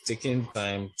have taken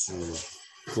time to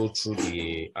go through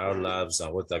the IR labs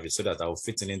and what have you, so that I will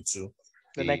fit into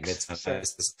the next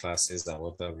meta-analysis classes and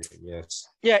what have you. Yes.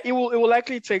 Yeah, it will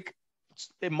likely take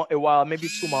a while, maybe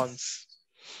 2 months,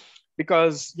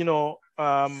 because we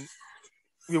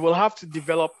will have to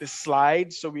develop the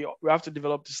slides. So we have to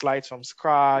develop the slides from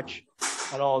scratch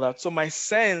and all that. So my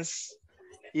sense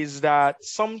is that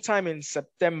sometime in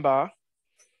September,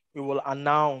 we will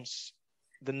announce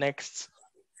the next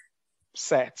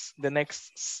set, the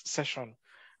next session,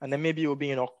 and then maybe it will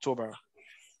be in October.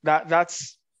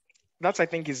 That's I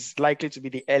think is likely to be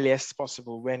the earliest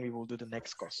possible when we will do the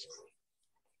next course.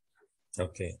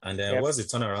 Okay, and what's the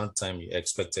turnaround time you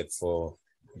expected for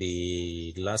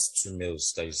the last 2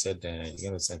 mails that you said you're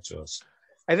going to send to us?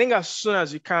 I think as soon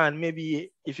as you can.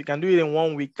 Maybe if you can do it in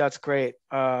 1 week, that's great.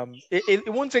 It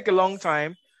won't take a long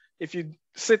time. If you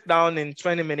sit down in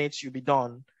 20 minutes, you'll be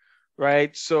done,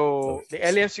 right? So the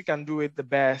earliest you can do it, the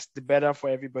better for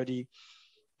everybody.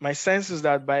 My sense is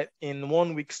that in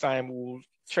 1 week's time, we'll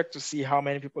check to see how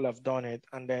many people have done it,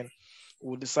 and then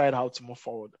we'll decide how to move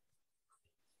forward.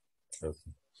 Okay.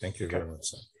 Thank you very much,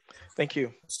 sir. Thank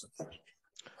you.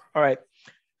 All right.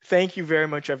 Thank you very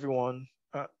much, everyone.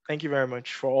 Thank you very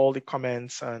much for all the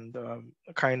comments and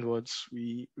kind words.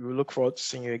 We will look forward to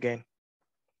seeing you again.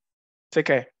 Take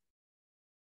care.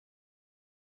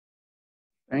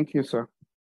 Thank you, sir.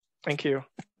 Thank you.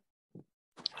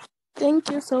 Thank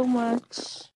you so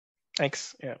much.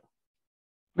 Thanks. Yeah.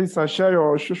 Please, share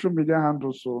your social media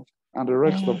handles and the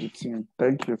rest of the team.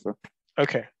 Thank you, sir.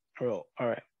 Okay. Well, all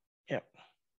right.